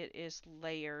that it is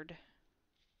layered.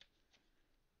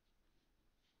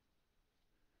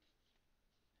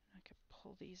 I could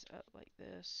pull these up like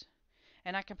this.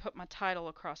 And I can put my title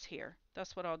across here.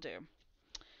 That's what I'll do.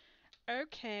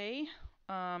 Okay.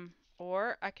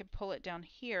 Or I could pull it down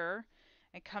here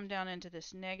and come down into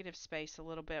this negative space a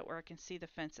little bit where I can see the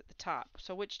fence at the top.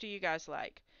 So which do you guys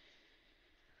like?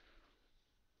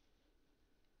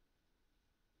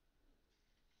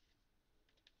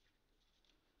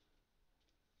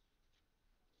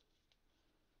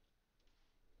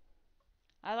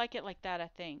 I like it like that, I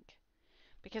think.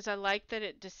 Because I like that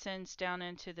it descends down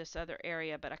into this other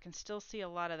area, but I can still see a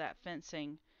lot of that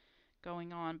fencing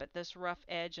going on, but this rough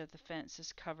edge of the fence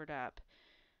is covered up.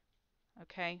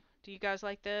 Okay, do you guys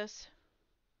like this?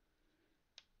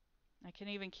 I can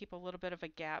even keep a little bit of a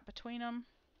gap between them.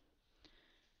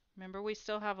 Remember, we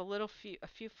still have a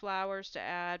few flowers to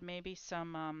add, maybe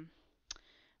some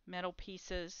metal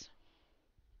pieces.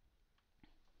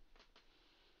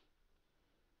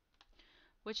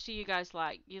 Which do you guys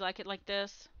like? You like it like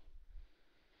this?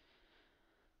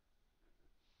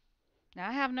 Now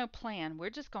I have no plan. We're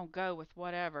just gonna go with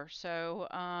whatever. So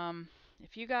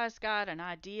if you guys got an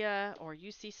idea or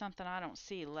you see something I don't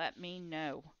see, let me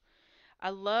know. I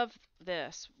love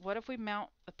this. What if we mount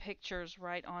the pictures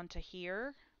right onto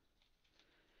here?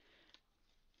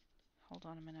 Hold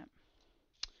on a minute.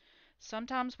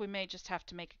 Sometimes we may just have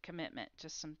to make a commitment to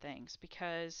some things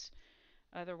because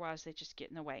otherwise they just get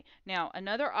in the way. Now,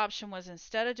 another option was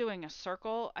instead of doing a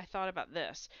circle, I thought about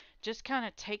this. Just kind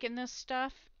of taking this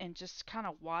stuff and just kind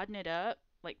of wadding it up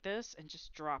like this and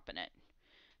just dropping it.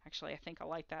 Actually, I think I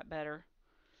like that better.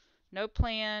 No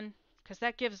plan, because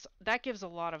that gives a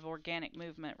lot of organic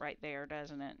movement right there,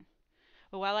 doesn't it?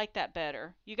 Oh, I like that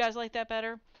better. You guys like that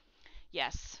better?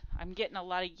 Yes. I'm getting a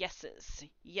lot of yeses.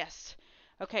 Yes.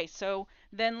 Okay, so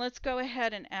then let's go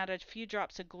ahead and add a few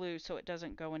drops of glue so it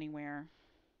doesn't go anywhere.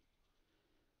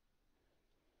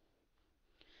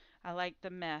 I like the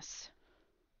mess.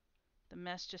 The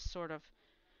mess just sort of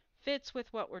fits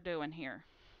with what we're doing here.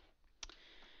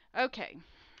 Okay.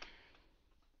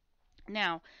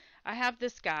 Now, I have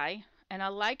this guy, and I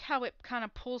like how it kind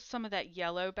of pulls some of that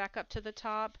yellow back up to the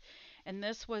top. And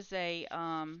this was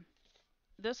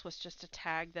just a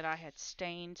tag that I had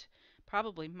stained,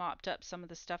 probably mopped up some of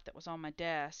the stuff that was on my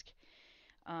desk.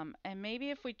 And maybe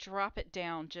if we drop it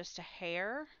down just a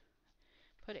hair,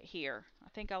 put it here. I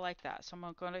think I like that, so I'm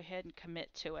going to go ahead and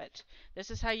commit to it.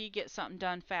 This is how you get something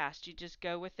done fast. You just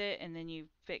go with it, and then you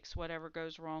fix whatever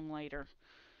goes wrong later.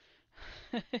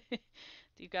 Do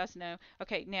you guys know?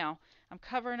 Okay, now I'm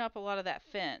covering up a lot of that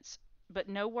fence, but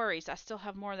no worries. I still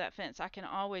have more of that fence. I can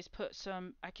always put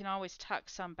some, I can always tuck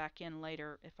some back in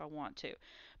later if I want to.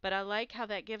 But I like how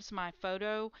that gives my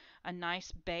photo a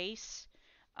nice base.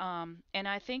 And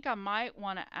I think I might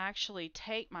want to actually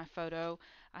take my photo.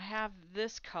 I have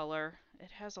this color.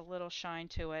 It has a little shine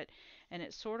to it, and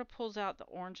it sort of pulls out the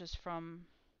oranges from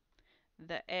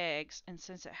the eggs. And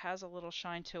since it has a little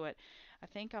shine to it, I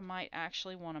think I might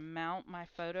actually want to mount my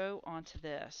photo onto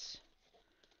this.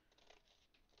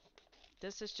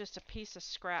 This is just a piece of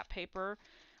scrap paper.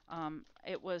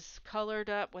 It was colored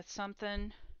up with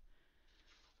something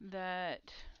that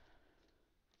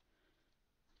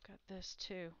got this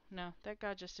too. No, that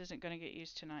guy just isn't going to get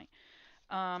used tonight.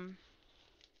 Um,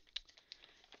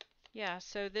 yeah,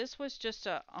 so this was just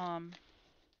a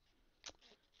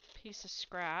piece of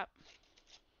scrap.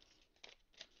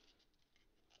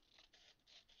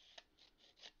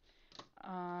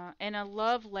 And I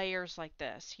love layers like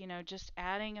this, you know, just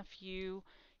adding a few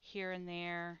here and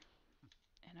there.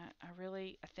 And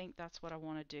I think that's what I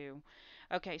want to do.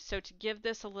 Okay, so to give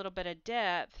this a little bit of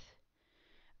depth,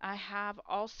 I have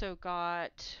also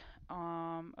got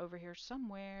over here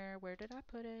somewhere, where did I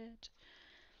put it?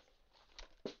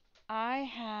 I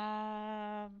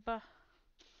have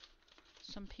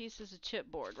some pieces of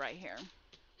chipboard right here.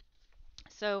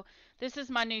 So this is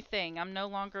my new thing. I'm no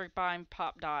longer buying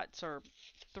pop dots or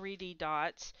 3D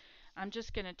dots. I'm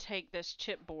just going to take this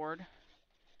chipboard.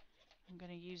 I'm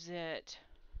going to use it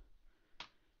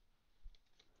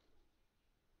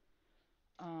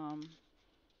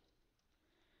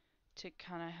to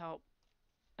kind of help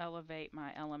elevate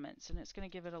my elements, and it's going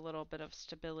to give it a little bit of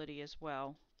stability as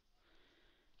well.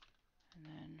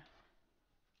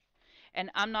 And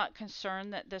I'm not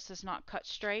concerned that this is not cut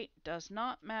straight. Does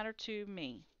not matter to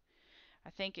me. I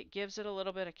think it gives it a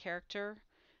little bit of character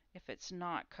if it's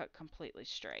not cut completely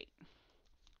straight.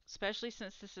 Especially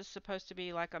since this is supposed to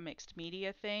be like a mixed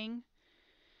media thing.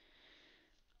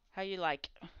 How you like?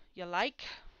 You like?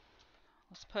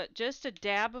 Let's put just a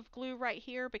dab of glue right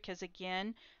here because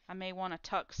again, I may want to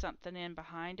tuck something in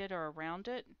behind it or around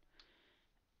it.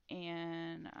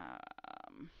 And,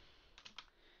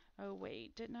 oh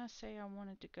wait, didn't I say I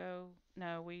wanted to go?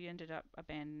 No, we ended up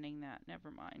abandoning that.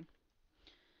 Never mind.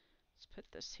 Let's put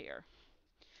this here.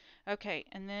 Okay,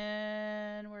 and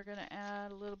then we're going to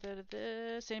add a little bit of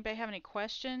this. Anybody have any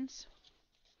questions?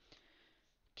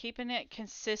 Keeping it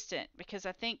consistent because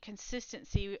I think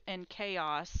consistency and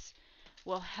chaos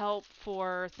will help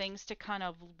for things to kind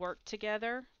of work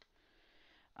together.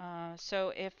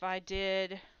 So if I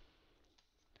did,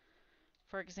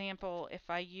 for example, if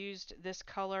I used this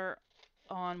color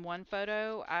on one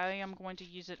photo, I am going to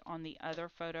use it on the other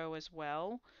photo as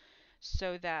well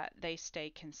so that they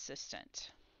stay consistent.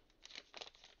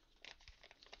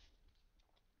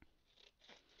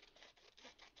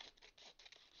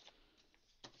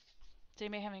 Does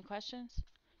anybody have any questions?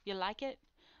 You like it?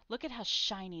 Look at how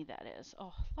shiny that is.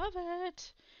 Oh, love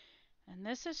it. And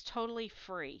this is totally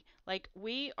free. Like,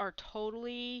 we are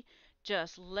totally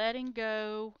just letting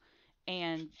go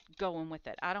and going with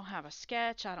it. I don't have a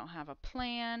sketch. I don't have a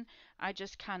plan. I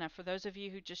just kind of, for those of you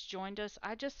who just joined us,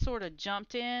 I just sort of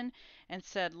jumped in and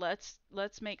said, let's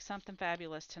make something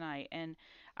fabulous tonight. And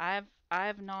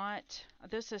I've not,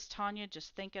 this is Tonya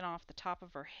just thinking off the top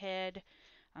of her head.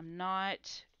 I'm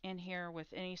not in here with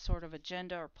any sort of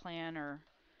agenda or plan or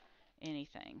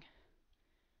anything.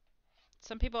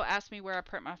 Some people ask me where I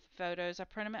print my photos. I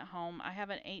print them at home. I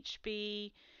have an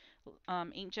HB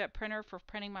inkjet printer for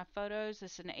printing my photos.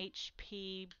 It's an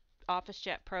HP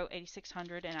OfficeJet Pro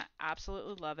 8600 and I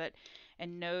absolutely love it.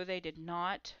 And no, they did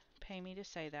not pay me to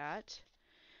say that.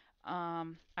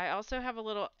 I also have a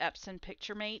little Epson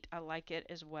PictureMate. I like it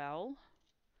as well.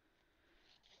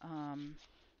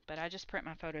 But I just print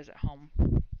my photos at home.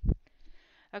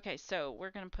 Okay, so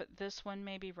we're going to put this one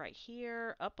maybe right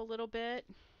here, up a little bit.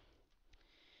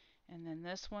 And then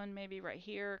this one maybe right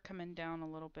here, coming down a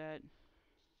little bit.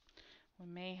 We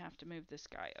may have to move this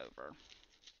guy over.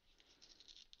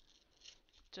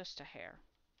 Just a hair.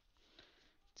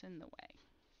 It's in the way.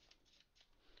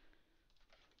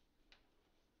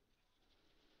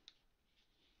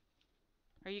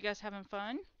 Are you guys having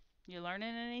fun? You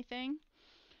learning anything?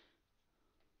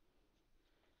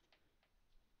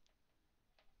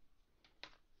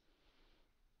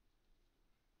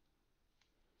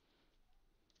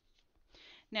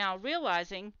 Now,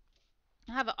 realizing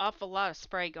I have an awful lot of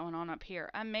spray going on up here,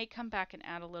 I may come back and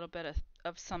add a little bit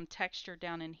of some texture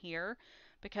down in here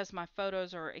because my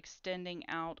photos are extending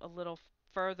out a little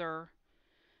further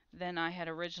than I had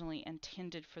originally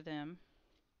intended for them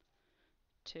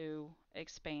to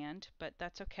expand, but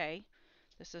that's okay.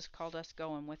 This is called us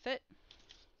going with it.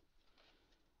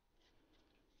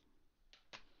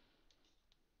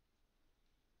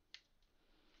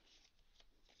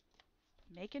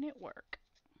 Making it work.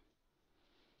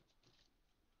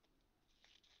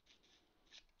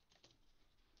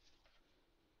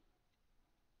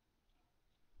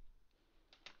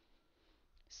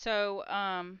 So,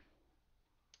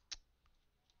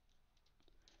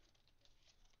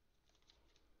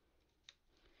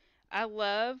 I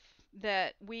love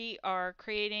that we are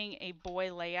creating a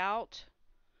boy layout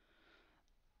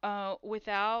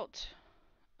without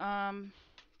um,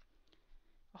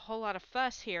 a whole lot of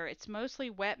fuss here. It's mostly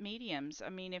wet mediums. I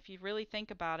mean, if you really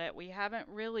think about it, we haven't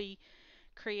really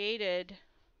created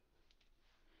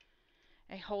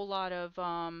a whole lot of,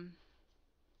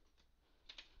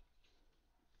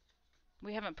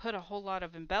 we haven't put a whole lot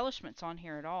of embellishments on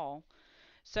here at all.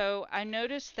 So I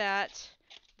noticed that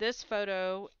this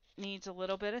photo needs a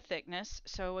little bit of thickness.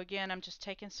 So again, I'm just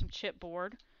taking some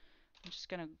chipboard. I'm just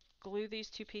going to glue these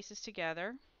two pieces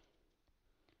together.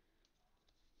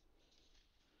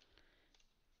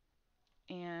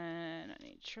 And I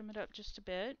need to trim it up just a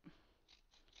bit.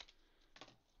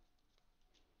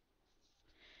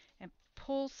 And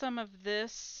pull some of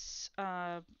this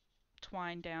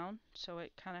twine down so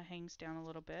it kind of hangs down a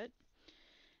little bit.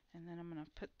 And then I'm going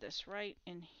to put this right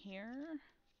in here.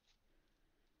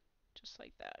 Just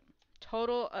like that.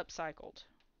 Total upcycled.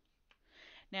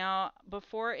 Now,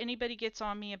 before anybody gets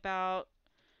on me about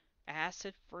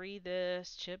acid free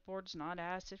this, chipboard's not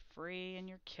acid free, and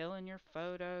you're killing your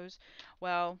photos.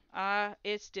 Well,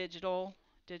 it's digital.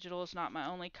 Digital is not my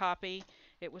only copy.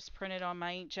 It was printed on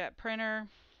my inkjet printer.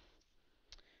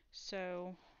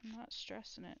 So I'm not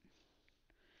stressing it.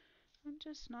 I'm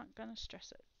just not gonna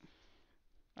stress it.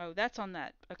 Oh, that's on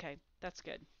that. Okay, that's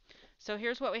good. So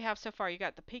here's what we have so far. You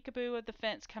got the peekaboo of the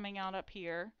fence coming out up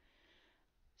here.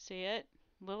 See it?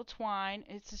 Little twine.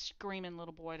 It's a screaming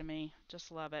little boy to me.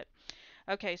 Just love it.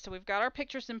 Okay, so we've got our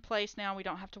pictures in place now. We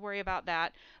don't have to worry about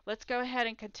that. Let's go ahead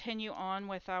and continue on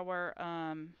with our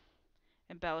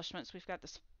embellishments. We've got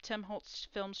this Tim Holtz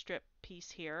film strip piece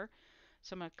here.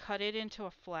 So I'm going to cut it into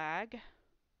a flag.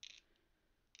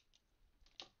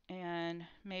 And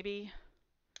maybe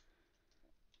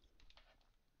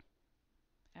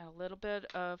add a little bit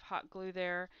of hot glue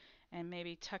there and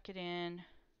maybe tuck it in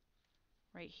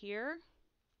right here.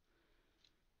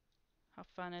 How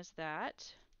fun is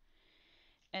that?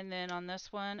 And then on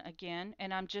this one again,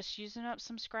 and I'm just using up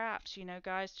some scraps. You know,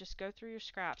 guys, just go through your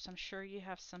scraps. I'm sure you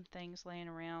have some things laying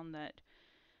around that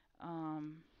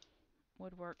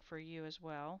would work for you as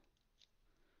well.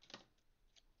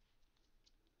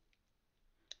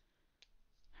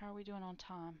 How are we doing on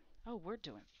time? Oh, we're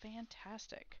doing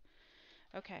fantastic.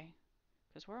 Okay,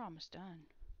 because we're almost done.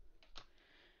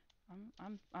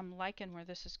 I'm liking where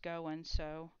this is going,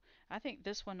 so I think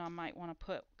this one I might want to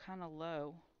put kind of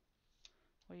low.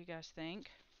 What do you guys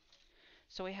think?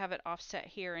 So we have it offset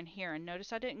here and here, and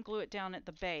notice I didn't glue it down at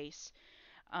the base.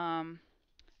 I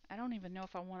don't even know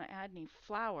if I want to add any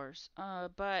flowers,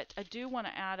 but I do want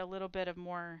to add a little bit of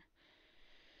more.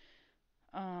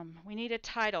 We need a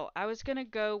title. I was going to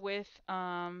go with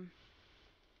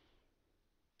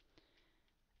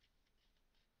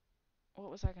what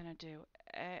was I going to do?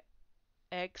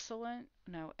 Excellent?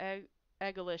 No,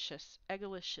 eggalicious.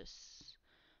 Eggalicious.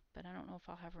 But I don't know if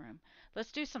I'll have room.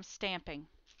 Let's do some stamping.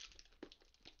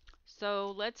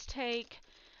 So let's take,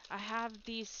 I have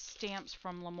these stamps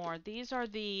from Lemoore. These are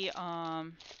the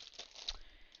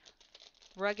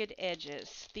rugged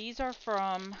edges. These are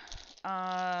from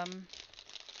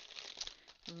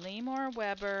Lemoore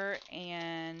Weber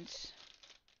and,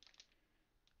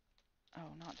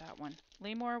 oh, not that one.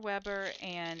 Lemoore Weber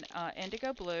and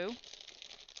Indigo Blue.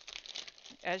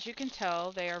 As you can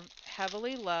tell, they are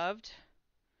heavily loved.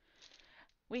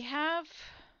 We have,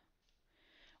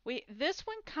 this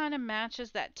one kind of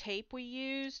matches that tape we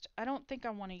used. I don't think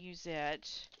I want to use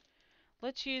it.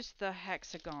 Let's use the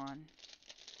hexagon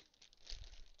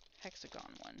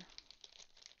one.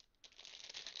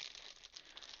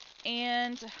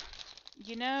 And,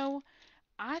 you know,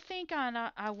 I think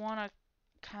I want to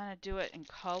kind of do it in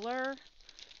color.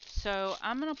 So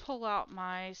I'm going to pull out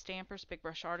my Stampers Big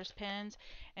Brush Artist pens,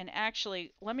 and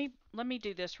actually let me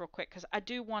do this real quick because I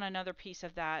do want another piece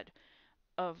of that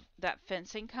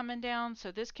fencing coming down,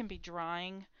 so this can be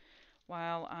drying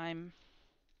while I'm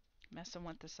messing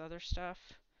with this other stuff.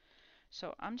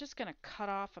 So I'm just going to cut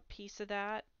off a piece of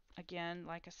that. Again,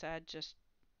 like I said, just,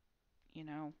 you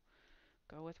know,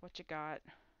 go with what you got.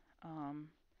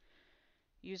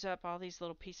 Use up all these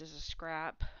little pieces of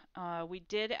scrap. We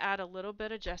did add a little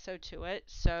bit of gesso to it,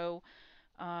 so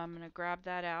I'm going to grab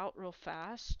that out real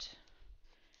fast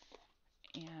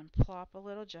and plop a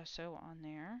little gesso on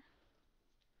there.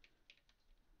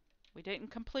 We didn't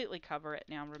completely cover it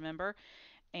now, remember?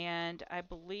 And I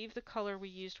believe the color we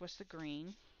used was the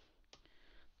green.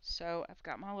 So I've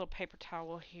got my little paper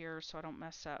towel here so I don't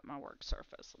mess up my work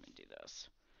surface. Let me do this.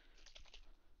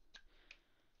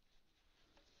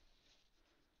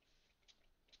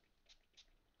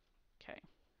 Okay,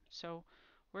 so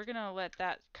we're going to let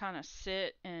that kind of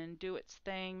sit and do its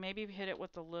thing. Maybe hit it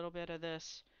with a little bit of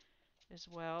this as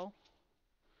well.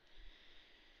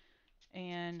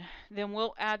 And then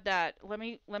we'll add that. Let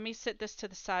me set this to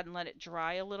the side and let it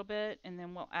dry a little bit, and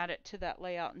then we'll add it to that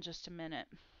layout in just a minute.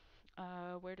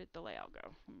 Where did the layout go?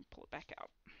 Let me pull it back out.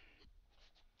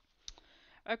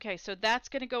 Okay, so that's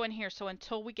going to go in here. So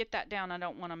until we get that down, I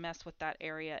don't want to mess with that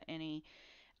area any.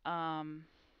 I'm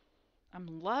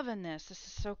loving this. This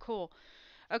is so cool.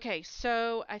 Okay,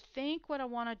 so I think what I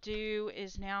want to do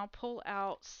is now pull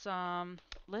out some,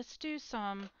 let's do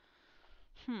some,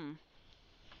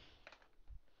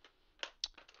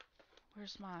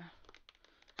 where's my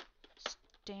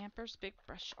Stampers Big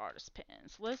Brush Artist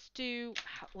Pens? Let's do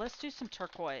some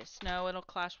turquoise. No, it'll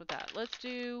clash with that. Let's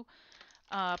do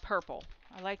purple.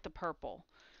 I like the purple.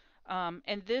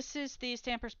 And this is the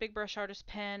Stampers Big Brush Artist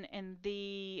Pen, and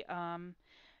the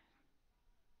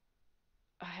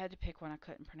I had to pick one I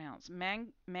couldn't pronounce.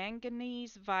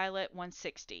 Manganese Violet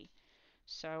 160.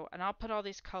 So, and I'll put all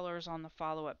these colors on the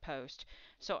follow-up post.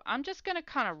 So I'm just going to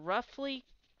kind of roughly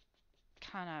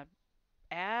kind of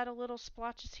add a little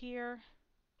splotches here.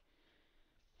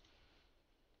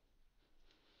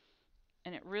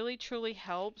 And it really truly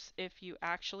helps if you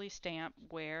actually stamp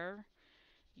where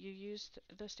you used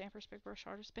the Stampers Big Brush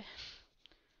Artist Pen.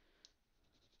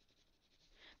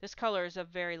 This color is a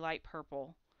very light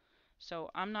purple.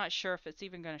 So I'm not sure if it's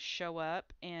even going to show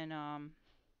up in,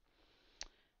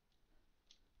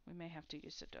 we may have to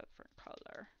use a different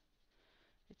color.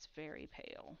 It's very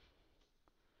pale.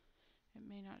 It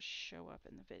may not show up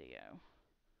in the video.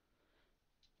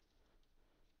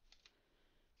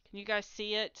 Can you guys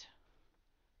see it?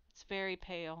 It's very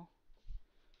pale.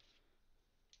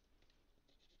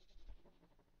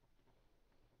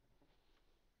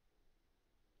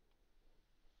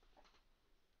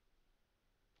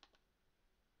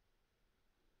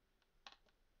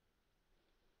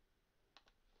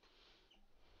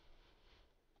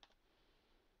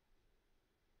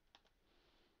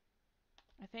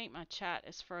 I think my chat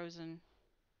is frozen.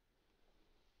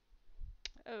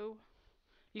 Oh,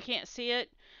 you can't see it?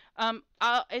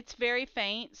 It's very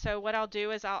faint, so what I'll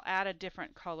do is I'll add a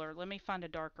different color. Let me find a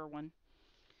darker one.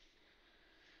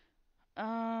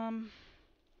 Let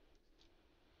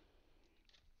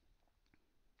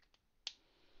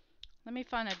me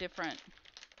find a different.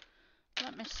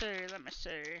 Let me see.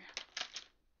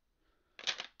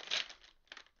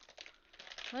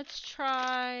 Let's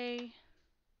try.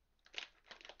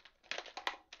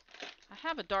 I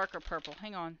have a darker purple.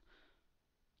 Hang on.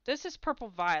 This is purple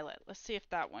violet. Let's see if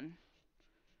that one.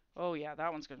 Oh yeah,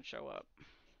 that one's gonna show up.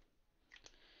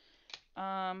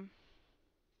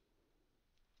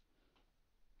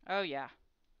 Oh yeah.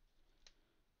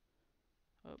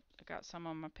 Oh, I got some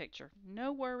on my picture.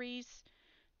 No worries.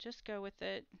 Just go with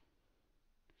it.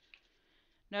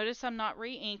 Notice I'm not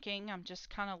re-inking. I'm just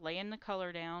kind of laying the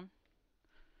color down.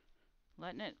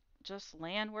 Letting it just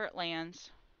land where it lands.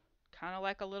 Kind of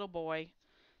like a little boy.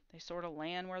 They sort of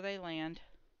land where they land.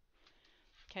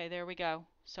 Okay, there we go.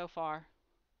 So far.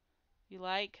 You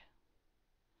like?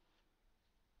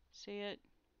 See it?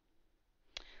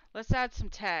 Let's add some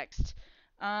text.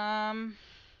 Let's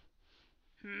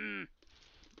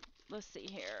see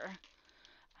here.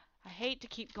 I hate to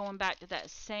keep going back to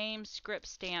that same script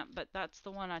stamp, but that's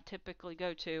the one I typically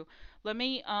go to. Let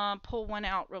me pull one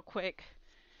out real quick.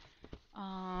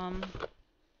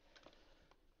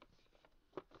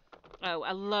 Oh,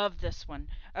 I love this one.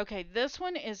 Okay, this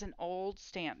one is an old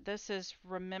stamp. This is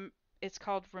it's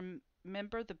called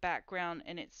Remember the Background,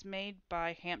 and it's made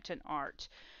by Hampton Art.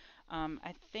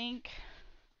 I think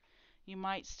you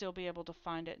might still be able to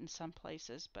find it in some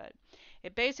places, but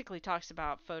it basically talks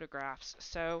about photographs.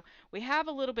 So we have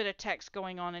a little bit of text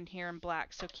going on in here in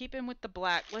black, so keep in with the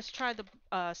black. Let's try the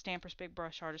Stampers Big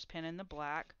Brush Artist Pen in the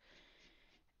black.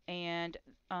 And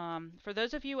for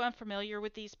those of you unfamiliar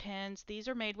with these pens, these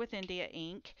are made with India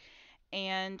ink,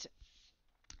 and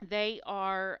they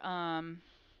are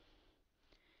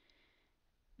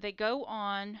they go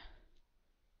on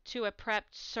to a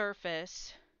prepped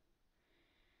surface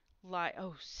like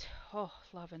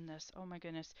loving this. Oh my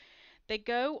goodness. They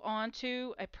go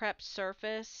onto a prepped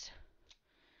surface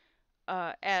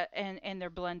and they're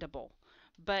blendable.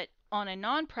 But on a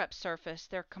non-prepped surface,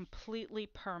 they're completely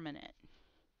permanent.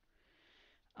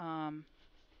 Hang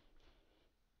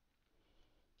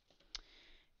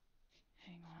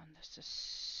on, this is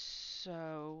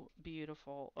so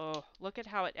beautiful. Oh, look at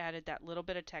how it added that little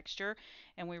bit of texture,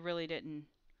 and we really didn't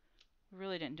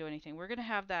do anything. We're gonna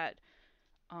have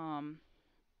um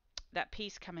that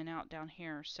piece coming out down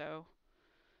here. So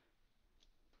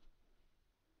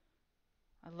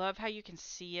I love how you can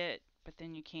see it, but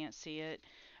then you can't see it.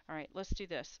 All right, let's do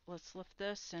this. Let's lift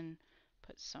this and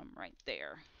put some right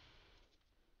there.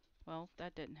 Well,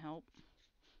 that didn't help.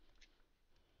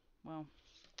 Well,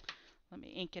 let me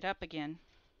ink it up again.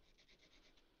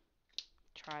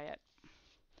 Try it.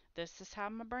 This is how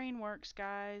my brain works,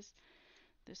 guys.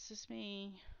 This is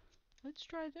me. Let's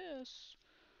try this.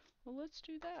 Well, let's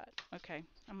do that. Okay,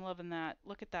 I'm loving that.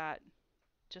 Look at that.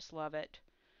 Just love it.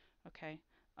 Okay.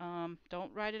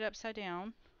 Don't write it upside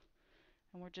down.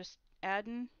 And we're just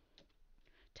adding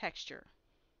texture.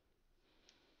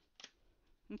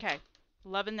 Okay,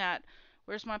 loving that.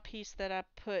 Where's my piece that I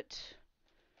put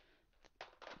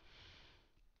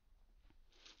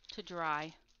to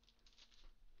dry?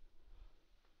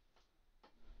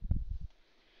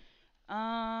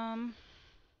 Um,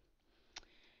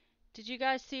 did you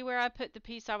guys see where I put the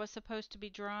piece I was supposed to be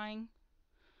drying?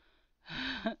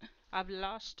 I've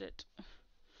lost it.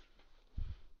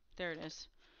 There it is.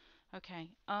 Okay.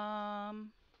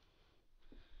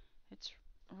 It's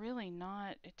really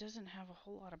not, it doesn't have a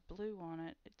whole lot of blue on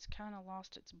it. It's kind of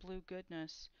lost its blue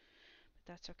goodness,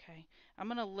 but that's okay. I'm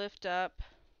going to lift up,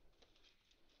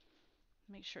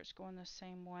 make sure it's going the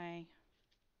same way.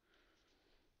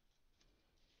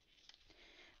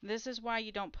 This is why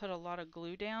you don't put a lot of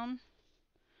glue down,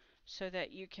 so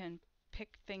that you can pick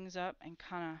things up and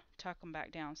kind of tuck them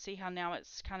back down. See how now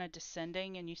it's kind of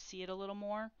descending and you see it a little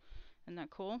more? Isn't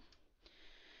that cool?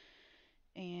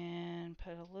 And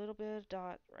put a little bit of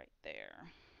dot right there.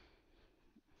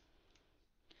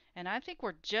 And I think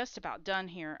we're just about done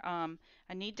here.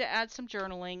 I need to add some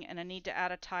journaling and I need to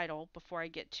add a title before I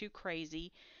get too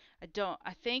crazy.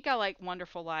 I think I like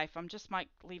Wonderful Life. I'm just might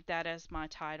leave that as my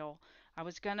title. I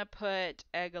was gonna put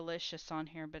Eggalicious on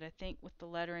here, but I think with the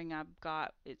lettering I've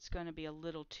got, it's gonna be a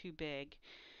little too big.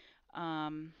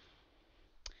 Um,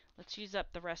 let's use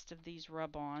up the rest of these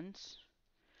rub-ons.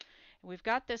 We've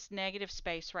got this negative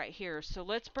space right here, so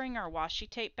let's bring our washi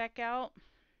tape back out.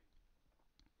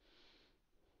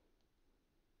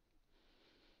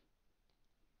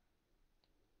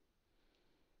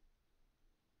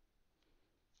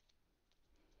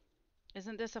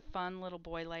 Isn't this a fun little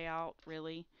boy layout,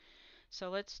 really? So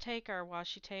let's take our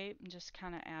washi tape and just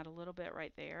kind of add a little bit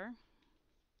right there.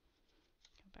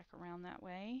 Go back around that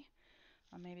way.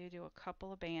 I'll maybe do a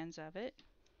couple of bands of it.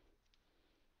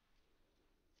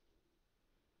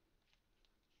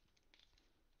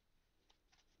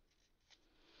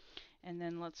 And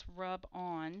then let's rub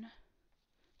on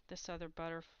this other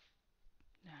No,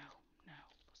 no,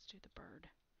 let's do the bird.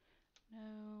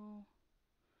 No,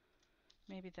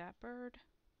 maybe that bird.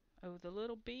 Oh, the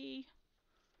little bee.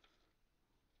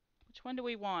 Which one do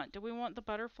we want? Do we want the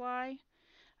butterfly?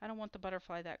 I don't want the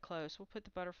butterfly that close. We'll put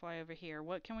the butterfly over here.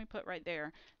 What can we put right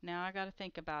there? Now I got to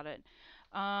think about it.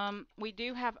 We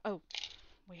do have, oh,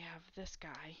 we have this guy.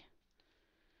 We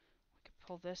could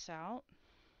pull this out.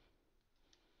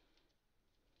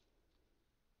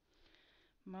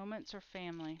 Moments or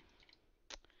family?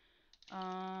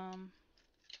 Oh,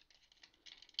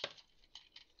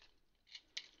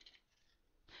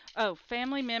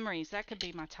 family memories. That could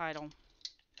be my title.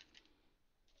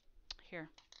 Here.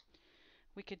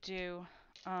 We could do,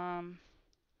 and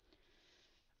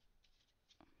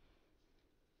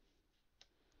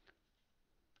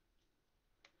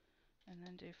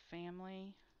then do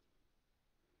family.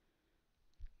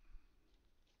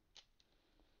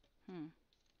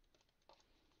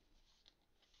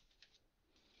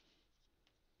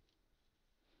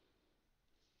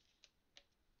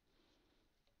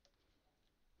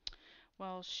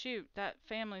 Well, shoot, that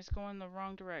family's going the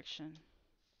wrong direction.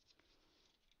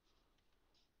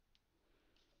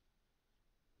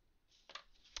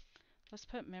 Let's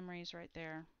put memories right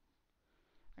there.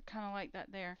 I kind of like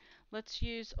that there. Let's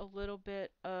use a little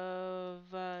bit of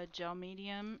gel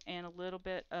medium and a little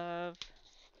bit of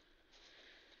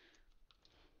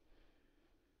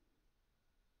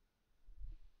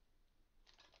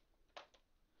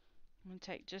I'm going to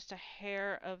take just a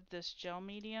hair of this gel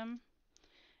medium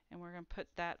and we're going to put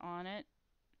that on it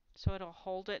so it'll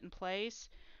hold it in place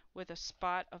with a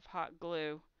spot of hot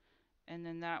glue, and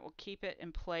then that will keep it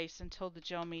in place until the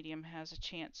gel medium has a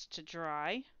chance to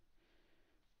dry.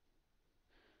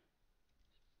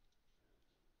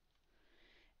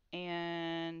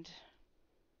 And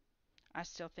I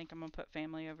still think I'm going to put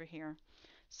family over here.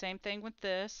 Same thing with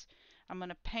this. I'm going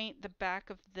to paint the back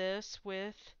of this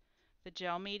with the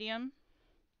gel medium.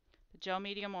 The gel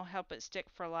medium will help it stick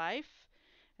for life,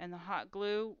 and the hot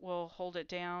glue will hold it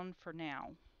down for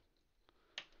now.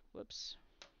 Whoops.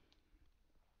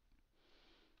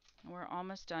 We're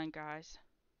almost done, guys.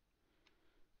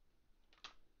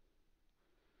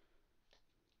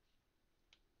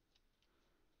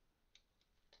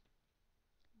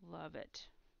 Love it.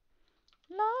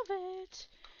 Love it.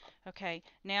 Okay,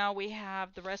 now we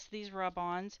have the rest of these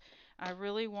rub-ons. I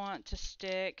really want to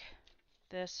stick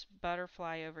this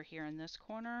butterfly over here in this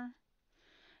corner.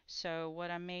 So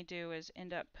what I may do is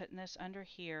end up putting this under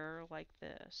here like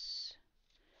this.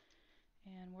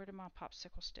 And where did my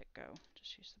popsicle stick go?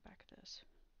 Just use the back of this.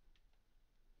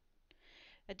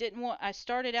 I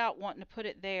started out wanting to put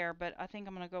it there, but I think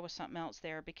I'm going to go with something else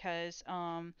there because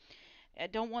I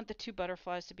don't want the two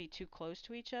butterflies to be too close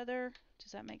to each other.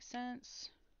 Does that make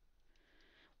sense?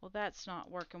 Well, that's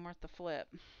not working worth the flip.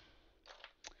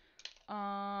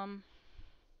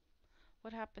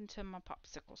 What happened to my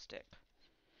popsicle stick?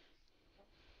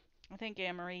 I think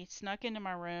Anne-Marie snuck into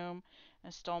my room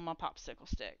and stole my popsicle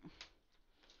stick.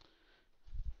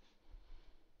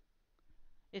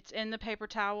 It's in the paper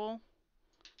towel.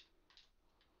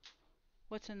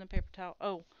 What's in the paper towel?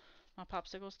 Oh, my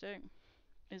popsicle stick.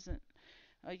 Isn't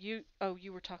you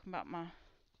were talking about my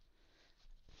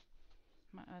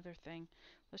other thing.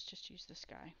 Let's just use this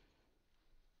guy.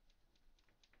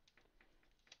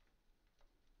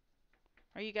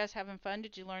 Are you guys having fun?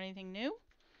 Did you learn anything new?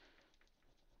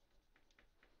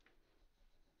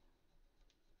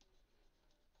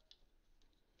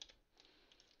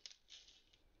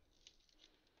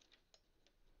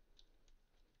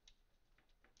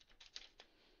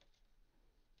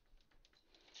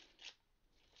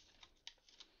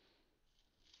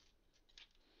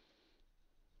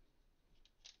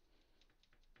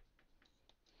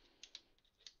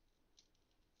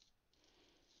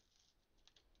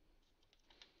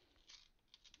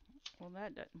 Well,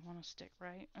 that doesn't want to stick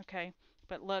right. Okay,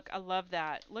 but look, I love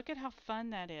that. Look at how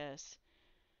fun that is.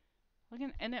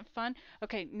 Isn't it fun?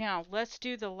 Okay, now let's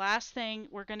do the last thing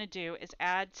we're going to do is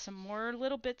add some more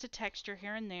little bits of texture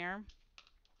here and there.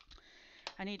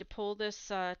 I need to pull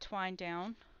this twine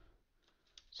down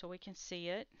so we can see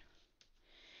it.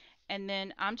 And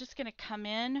then I'm just going to come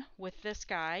in with this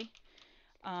guy.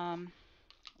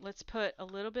 Let's put a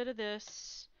little bit of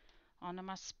this onto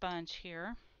my sponge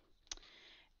here.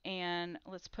 And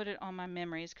let's put it on my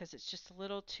memories because it's just a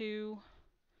little too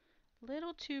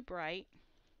bright.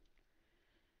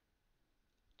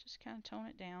 Just kind of tone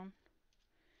it down.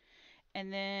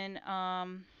 And then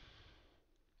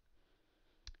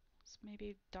let's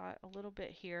maybe dot a little bit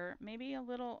here. Maybe a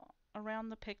little around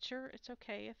the picture. It's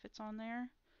okay if it's on there.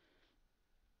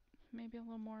 Maybe a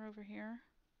little more over here.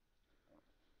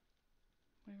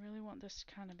 We really want this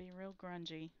to kind of be real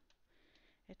grungy.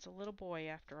 It's a little boy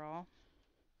after all.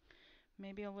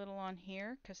 Maybe a little on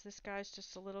here because this guy's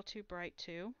just a little too bright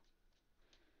too.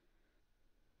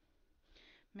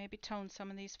 Maybe tone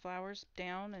some of these flowers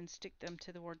down and stick them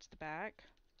towards the back.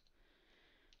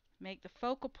 Make the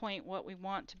focal point what we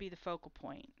want to be the focal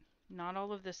point, not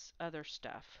all of this other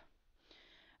stuff.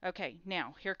 Okay,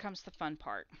 now here comes the fun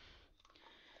part.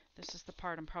 This is the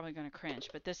part I'm probably going to cringe,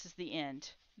 but this is the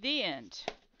end. The end.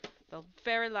 The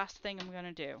very last thing I'm going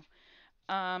to do.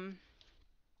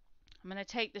 I'm going to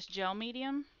take this gel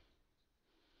medium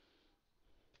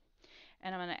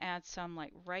and I'm going to add some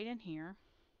like right in here.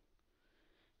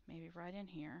 Maybe right in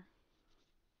here.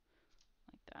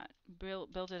 Like that.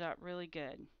 Build it up really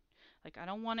good. Like I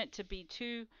don't want it to be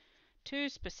too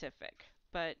specific,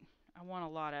 but I want a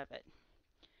lot of it.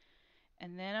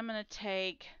 And then I'm going to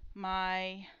take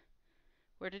my,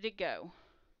 where did it go?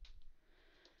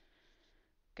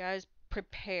 Guys,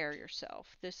 prepare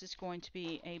yourself. This is going to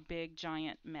be a big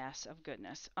giant mess of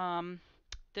goodness.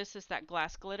 This is that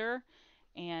glass glitter,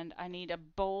 and I need a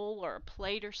bowl or a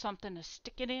plate or something to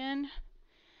stick it in,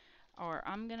 or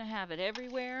I'm going to have it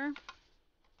everywhere.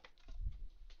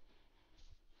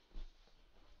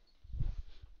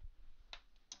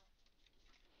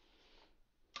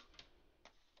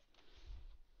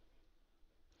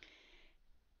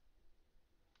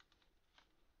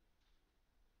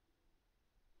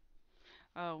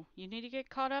 Oh, you need to get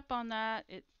caught up on that.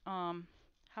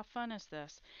 How fun is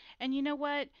this? And you know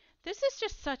what? This is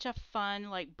just such a fun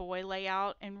like boy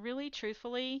layout, and really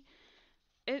truthfully,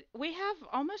 we have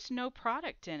almost no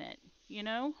product in it, you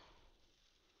know?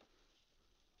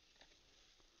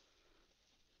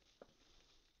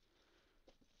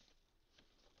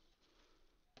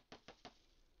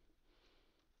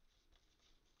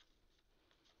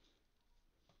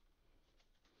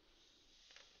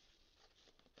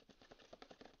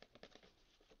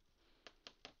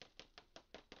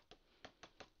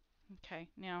 Okay,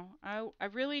 now I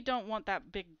really don't want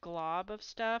that big glob of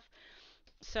stuff.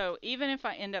 So even if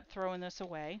I end up throwing this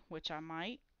away, which I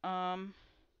might, I'm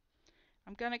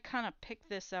going to kind of pick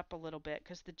this up a little bit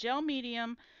because the gel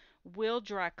medium will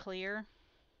dry clear.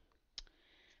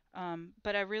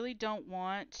 But I really don't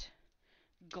want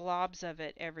globs of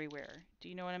it everywhere. Do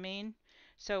you know what I mean?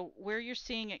 So where you're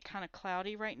seeing it kind of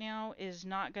cloudy right now is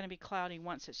not going to be cloudy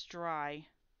once it's dry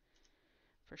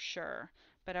for sure.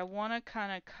 But I want to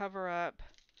kind of cover up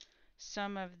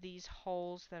some of these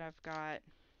holes that I've got.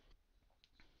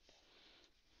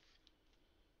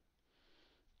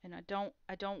 And I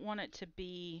don't want it to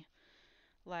be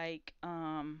like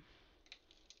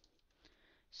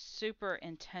super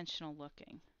intentional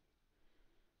looking.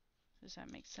 Does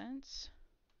that make sense?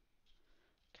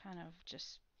 Kind of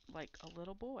just like a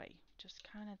little boy, just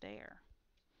kind of there.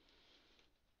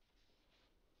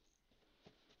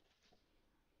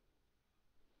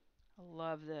 I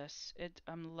love this.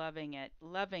 I'm loving it.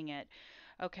 Loving it.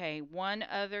 Okay, one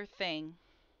other thing.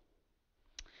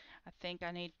 I think I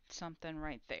need something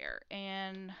right there.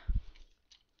 And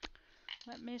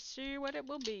let me see what it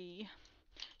will be.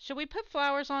 Should we put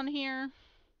flowers on here?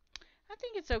 I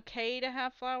think it's okay to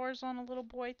have flowers on a little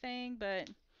boy thing, but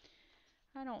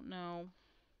I don't know.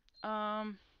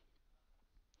 Um,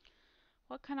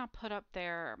 what can I put up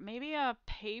there? Maybe a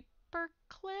paper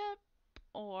clip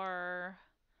or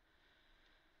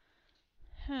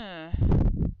huh.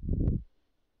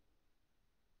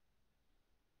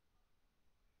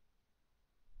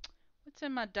 What's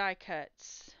in my die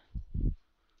cuts?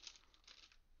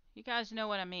 You guys know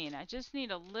what I mean. I just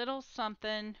need a little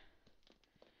something.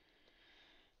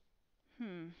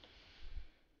 Hmm.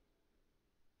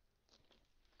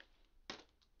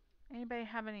 Anybody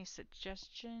have any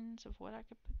suggestions of what I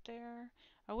could put there?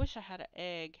 I wish I had an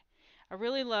egg. I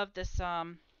really love this I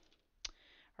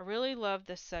really love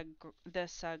this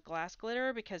glass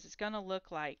glitter because it's gonna look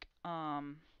like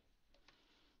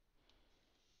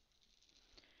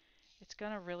it's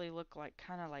gonna really look like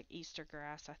kind of like Easter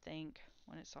grass, I think,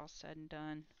 when it's all said and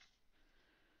done.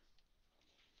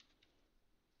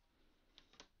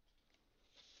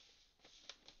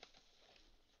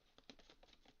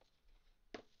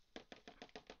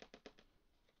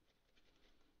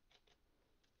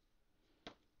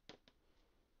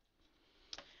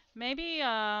 Maybe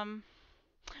oh,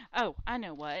 I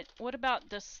know what. What about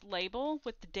this label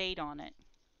with the date on it?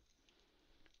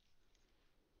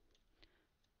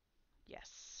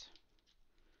 Yes.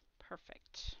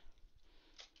 Perfect.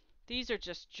 These are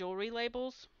just jewelry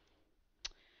labels.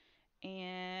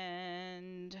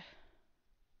 And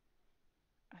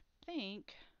I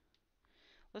think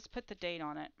let's put the date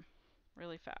on it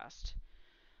really fast.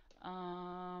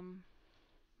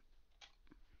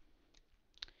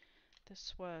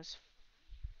 This was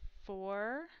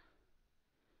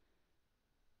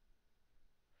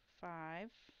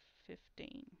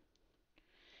 4/5/15.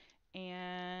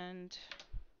 And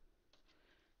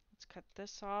let's cut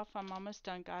this off. I'm almost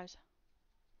done, guys.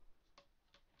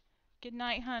 Good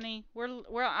night, honey.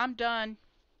 I'm done.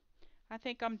 I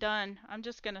think I'm done. I'm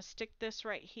just gonna stick this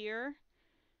right here.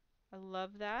 I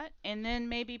love that. And then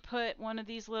maybe put one of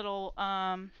these little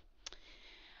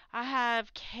I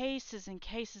have cases and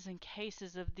cases and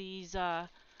cases of these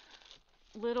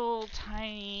little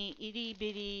tiny itty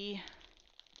bitty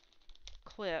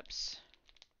clips.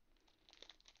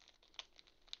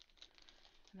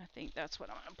 And I think that's what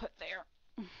I'm going to put there.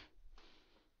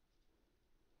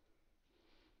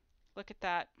 Look at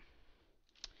that.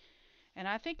 And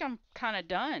I think I'm kind of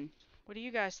done. What do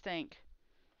you guys think?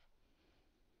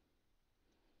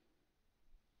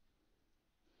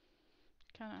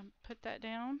 Kind of put that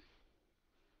down.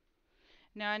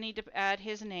 Now I need to add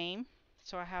his name.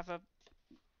 So I have a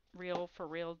real for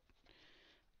real.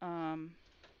 Here,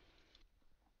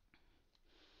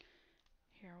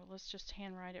 well, let's just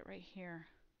handwrite it right here.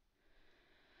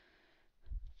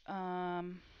 I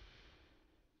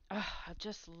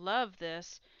just love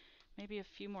this. Maybe a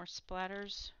few more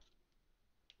splatters.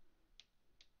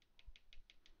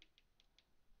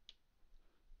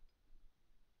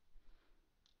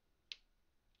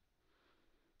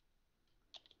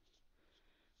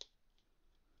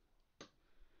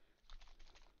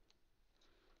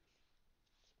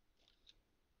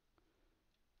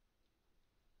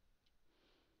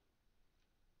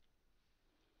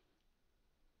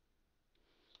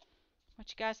 What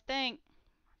you guys think? I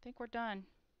think we're done.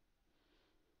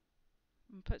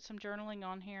 I'm gonna put some journaling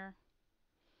on here.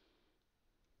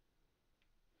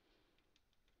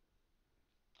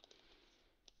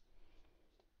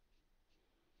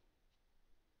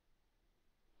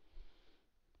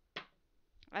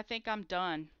 I think I'm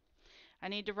done. I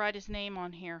need to write his name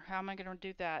on here. How am I going to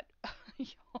do that?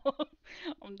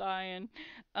 I'm dying.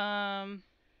 Um,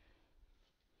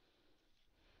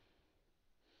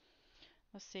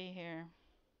 let's see here.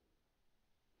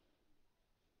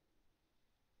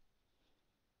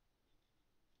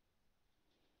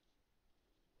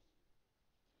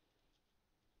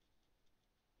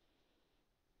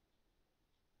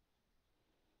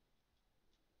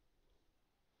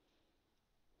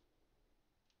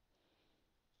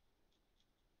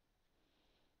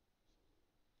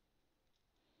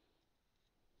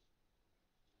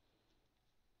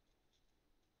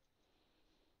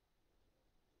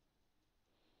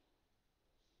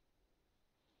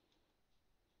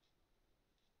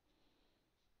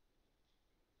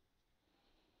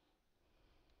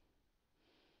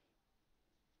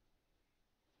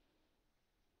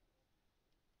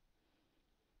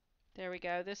 There we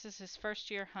go. This is his first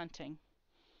year hunting.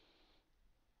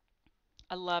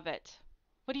 I love it.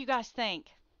 What do you guys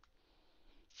think?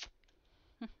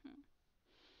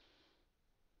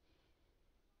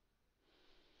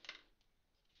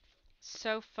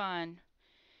 So fun.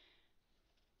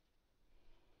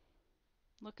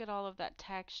 Look at all of that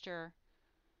texture.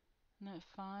 Isn't it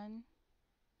fun?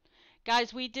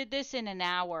 Guys, we did this in an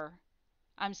hour.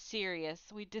 I'm serious.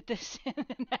 We did this in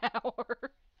an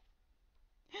hour.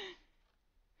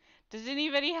 Does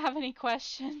anybody have any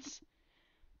questions?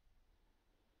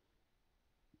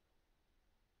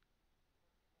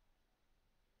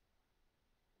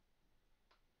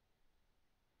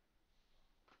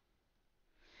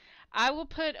 I will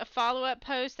put a follow-up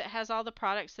post that has all the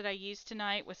products that I used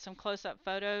tonight with some close-up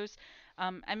photos.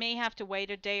 I may have to wait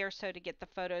a day or so to get the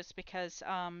photos because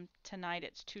tonight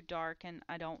it's too dark and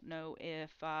I don't know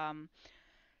if I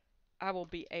will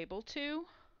be able to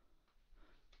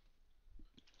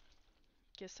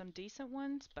get some decent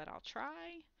ones, but I'll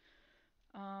try.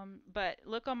 But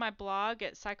look on my blog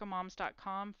at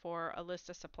psychomoms.com for a list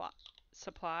of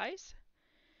supplies.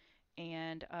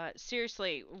 And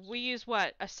seriously, we use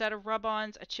what? A set of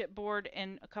rub-ons, a chipboard,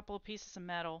 and a couple of pieces of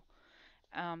metal.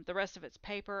 The rest of it's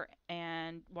paper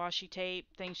and washi tape,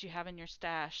 things you have in your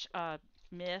stash,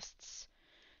 mists.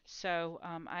 So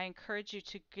I encourage you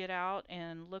to get out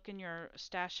and look in your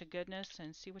stash of goodness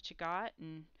and see what you got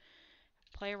and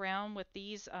play around with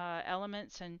these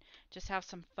elements and just have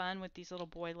some fun with these little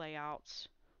boy layouts.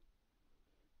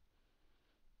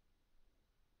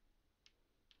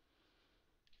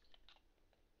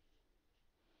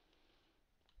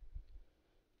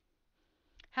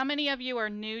 How many of you are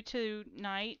new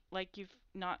tonight, like you've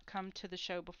not come to the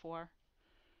show before?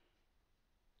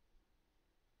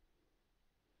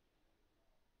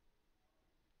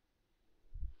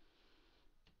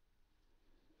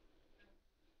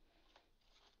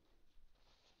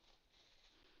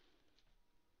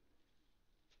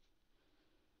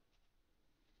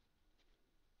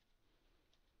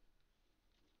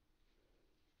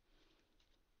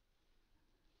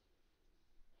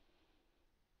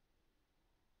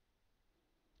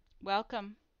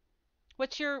 Welcome.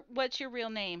 What's your real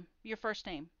name? Your first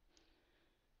name?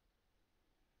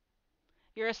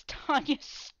 You're a Tonya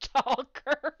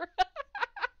stalker.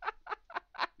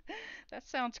 That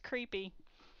sounds creepy.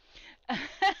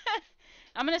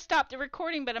 I'm gonna stop the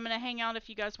recording, but I'm gonna hang out if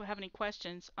you guys will have any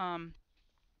questions. As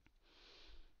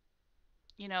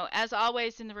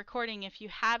always in the recording, if you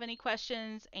have any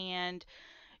questions and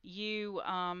you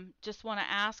just want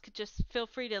to ask, just feel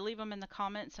free to leave them in the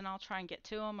comments and I'll try and get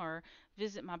to them, or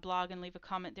visit my blog and leave a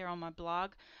comment there on my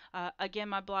blog. Again,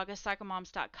 my blog is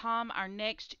psychomoms.com. Our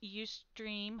next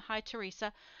Ustream, hi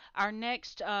Teresa, our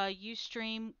next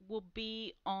Ustream will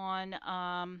be on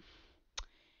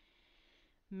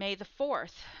May the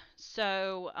 4th.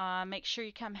 So make sure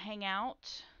you come hang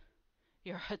out.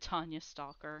 You're a Tonya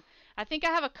stalker. I think I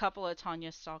have a couple of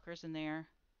Tonya stalkers in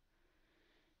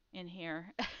here.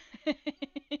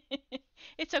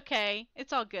 It's okay.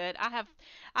 It's all good. I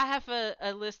have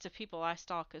a list of people I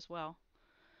stalk as well.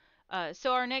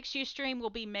 So our next Ustream will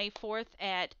be May 4th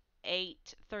at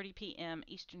 8:30 p.m.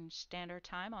 Eastern Standard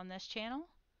Time on this channel.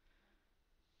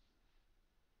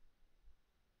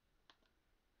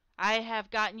 I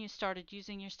have gotten you started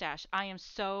using your stash. I am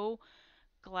so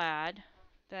glad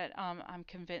that I'm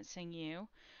convincing you.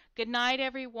 Good night,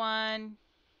 everyone.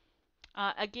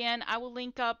 Again, I will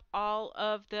link up all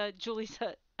of the Julie's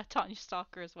a Tanya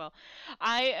Stalker as well.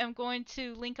 I am going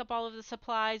to link up all of the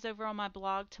supplies over on my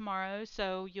blog tomorrow,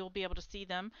 so you'll be able to see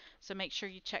them. So make sure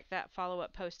you check that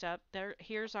follow-up post up.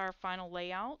 Here's our final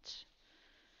layout,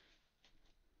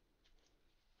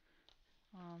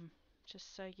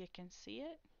 just so you can see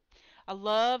it. I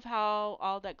love how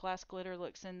all that glass glitter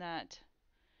looks in that.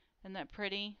 Isn't that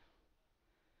pretty?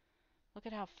 Look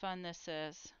at how fun this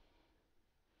is.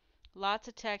 Lots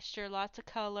of texture, lots of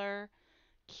color,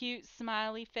 cute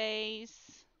smiley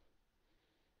face.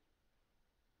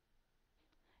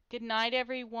 Good night,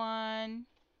 everyone.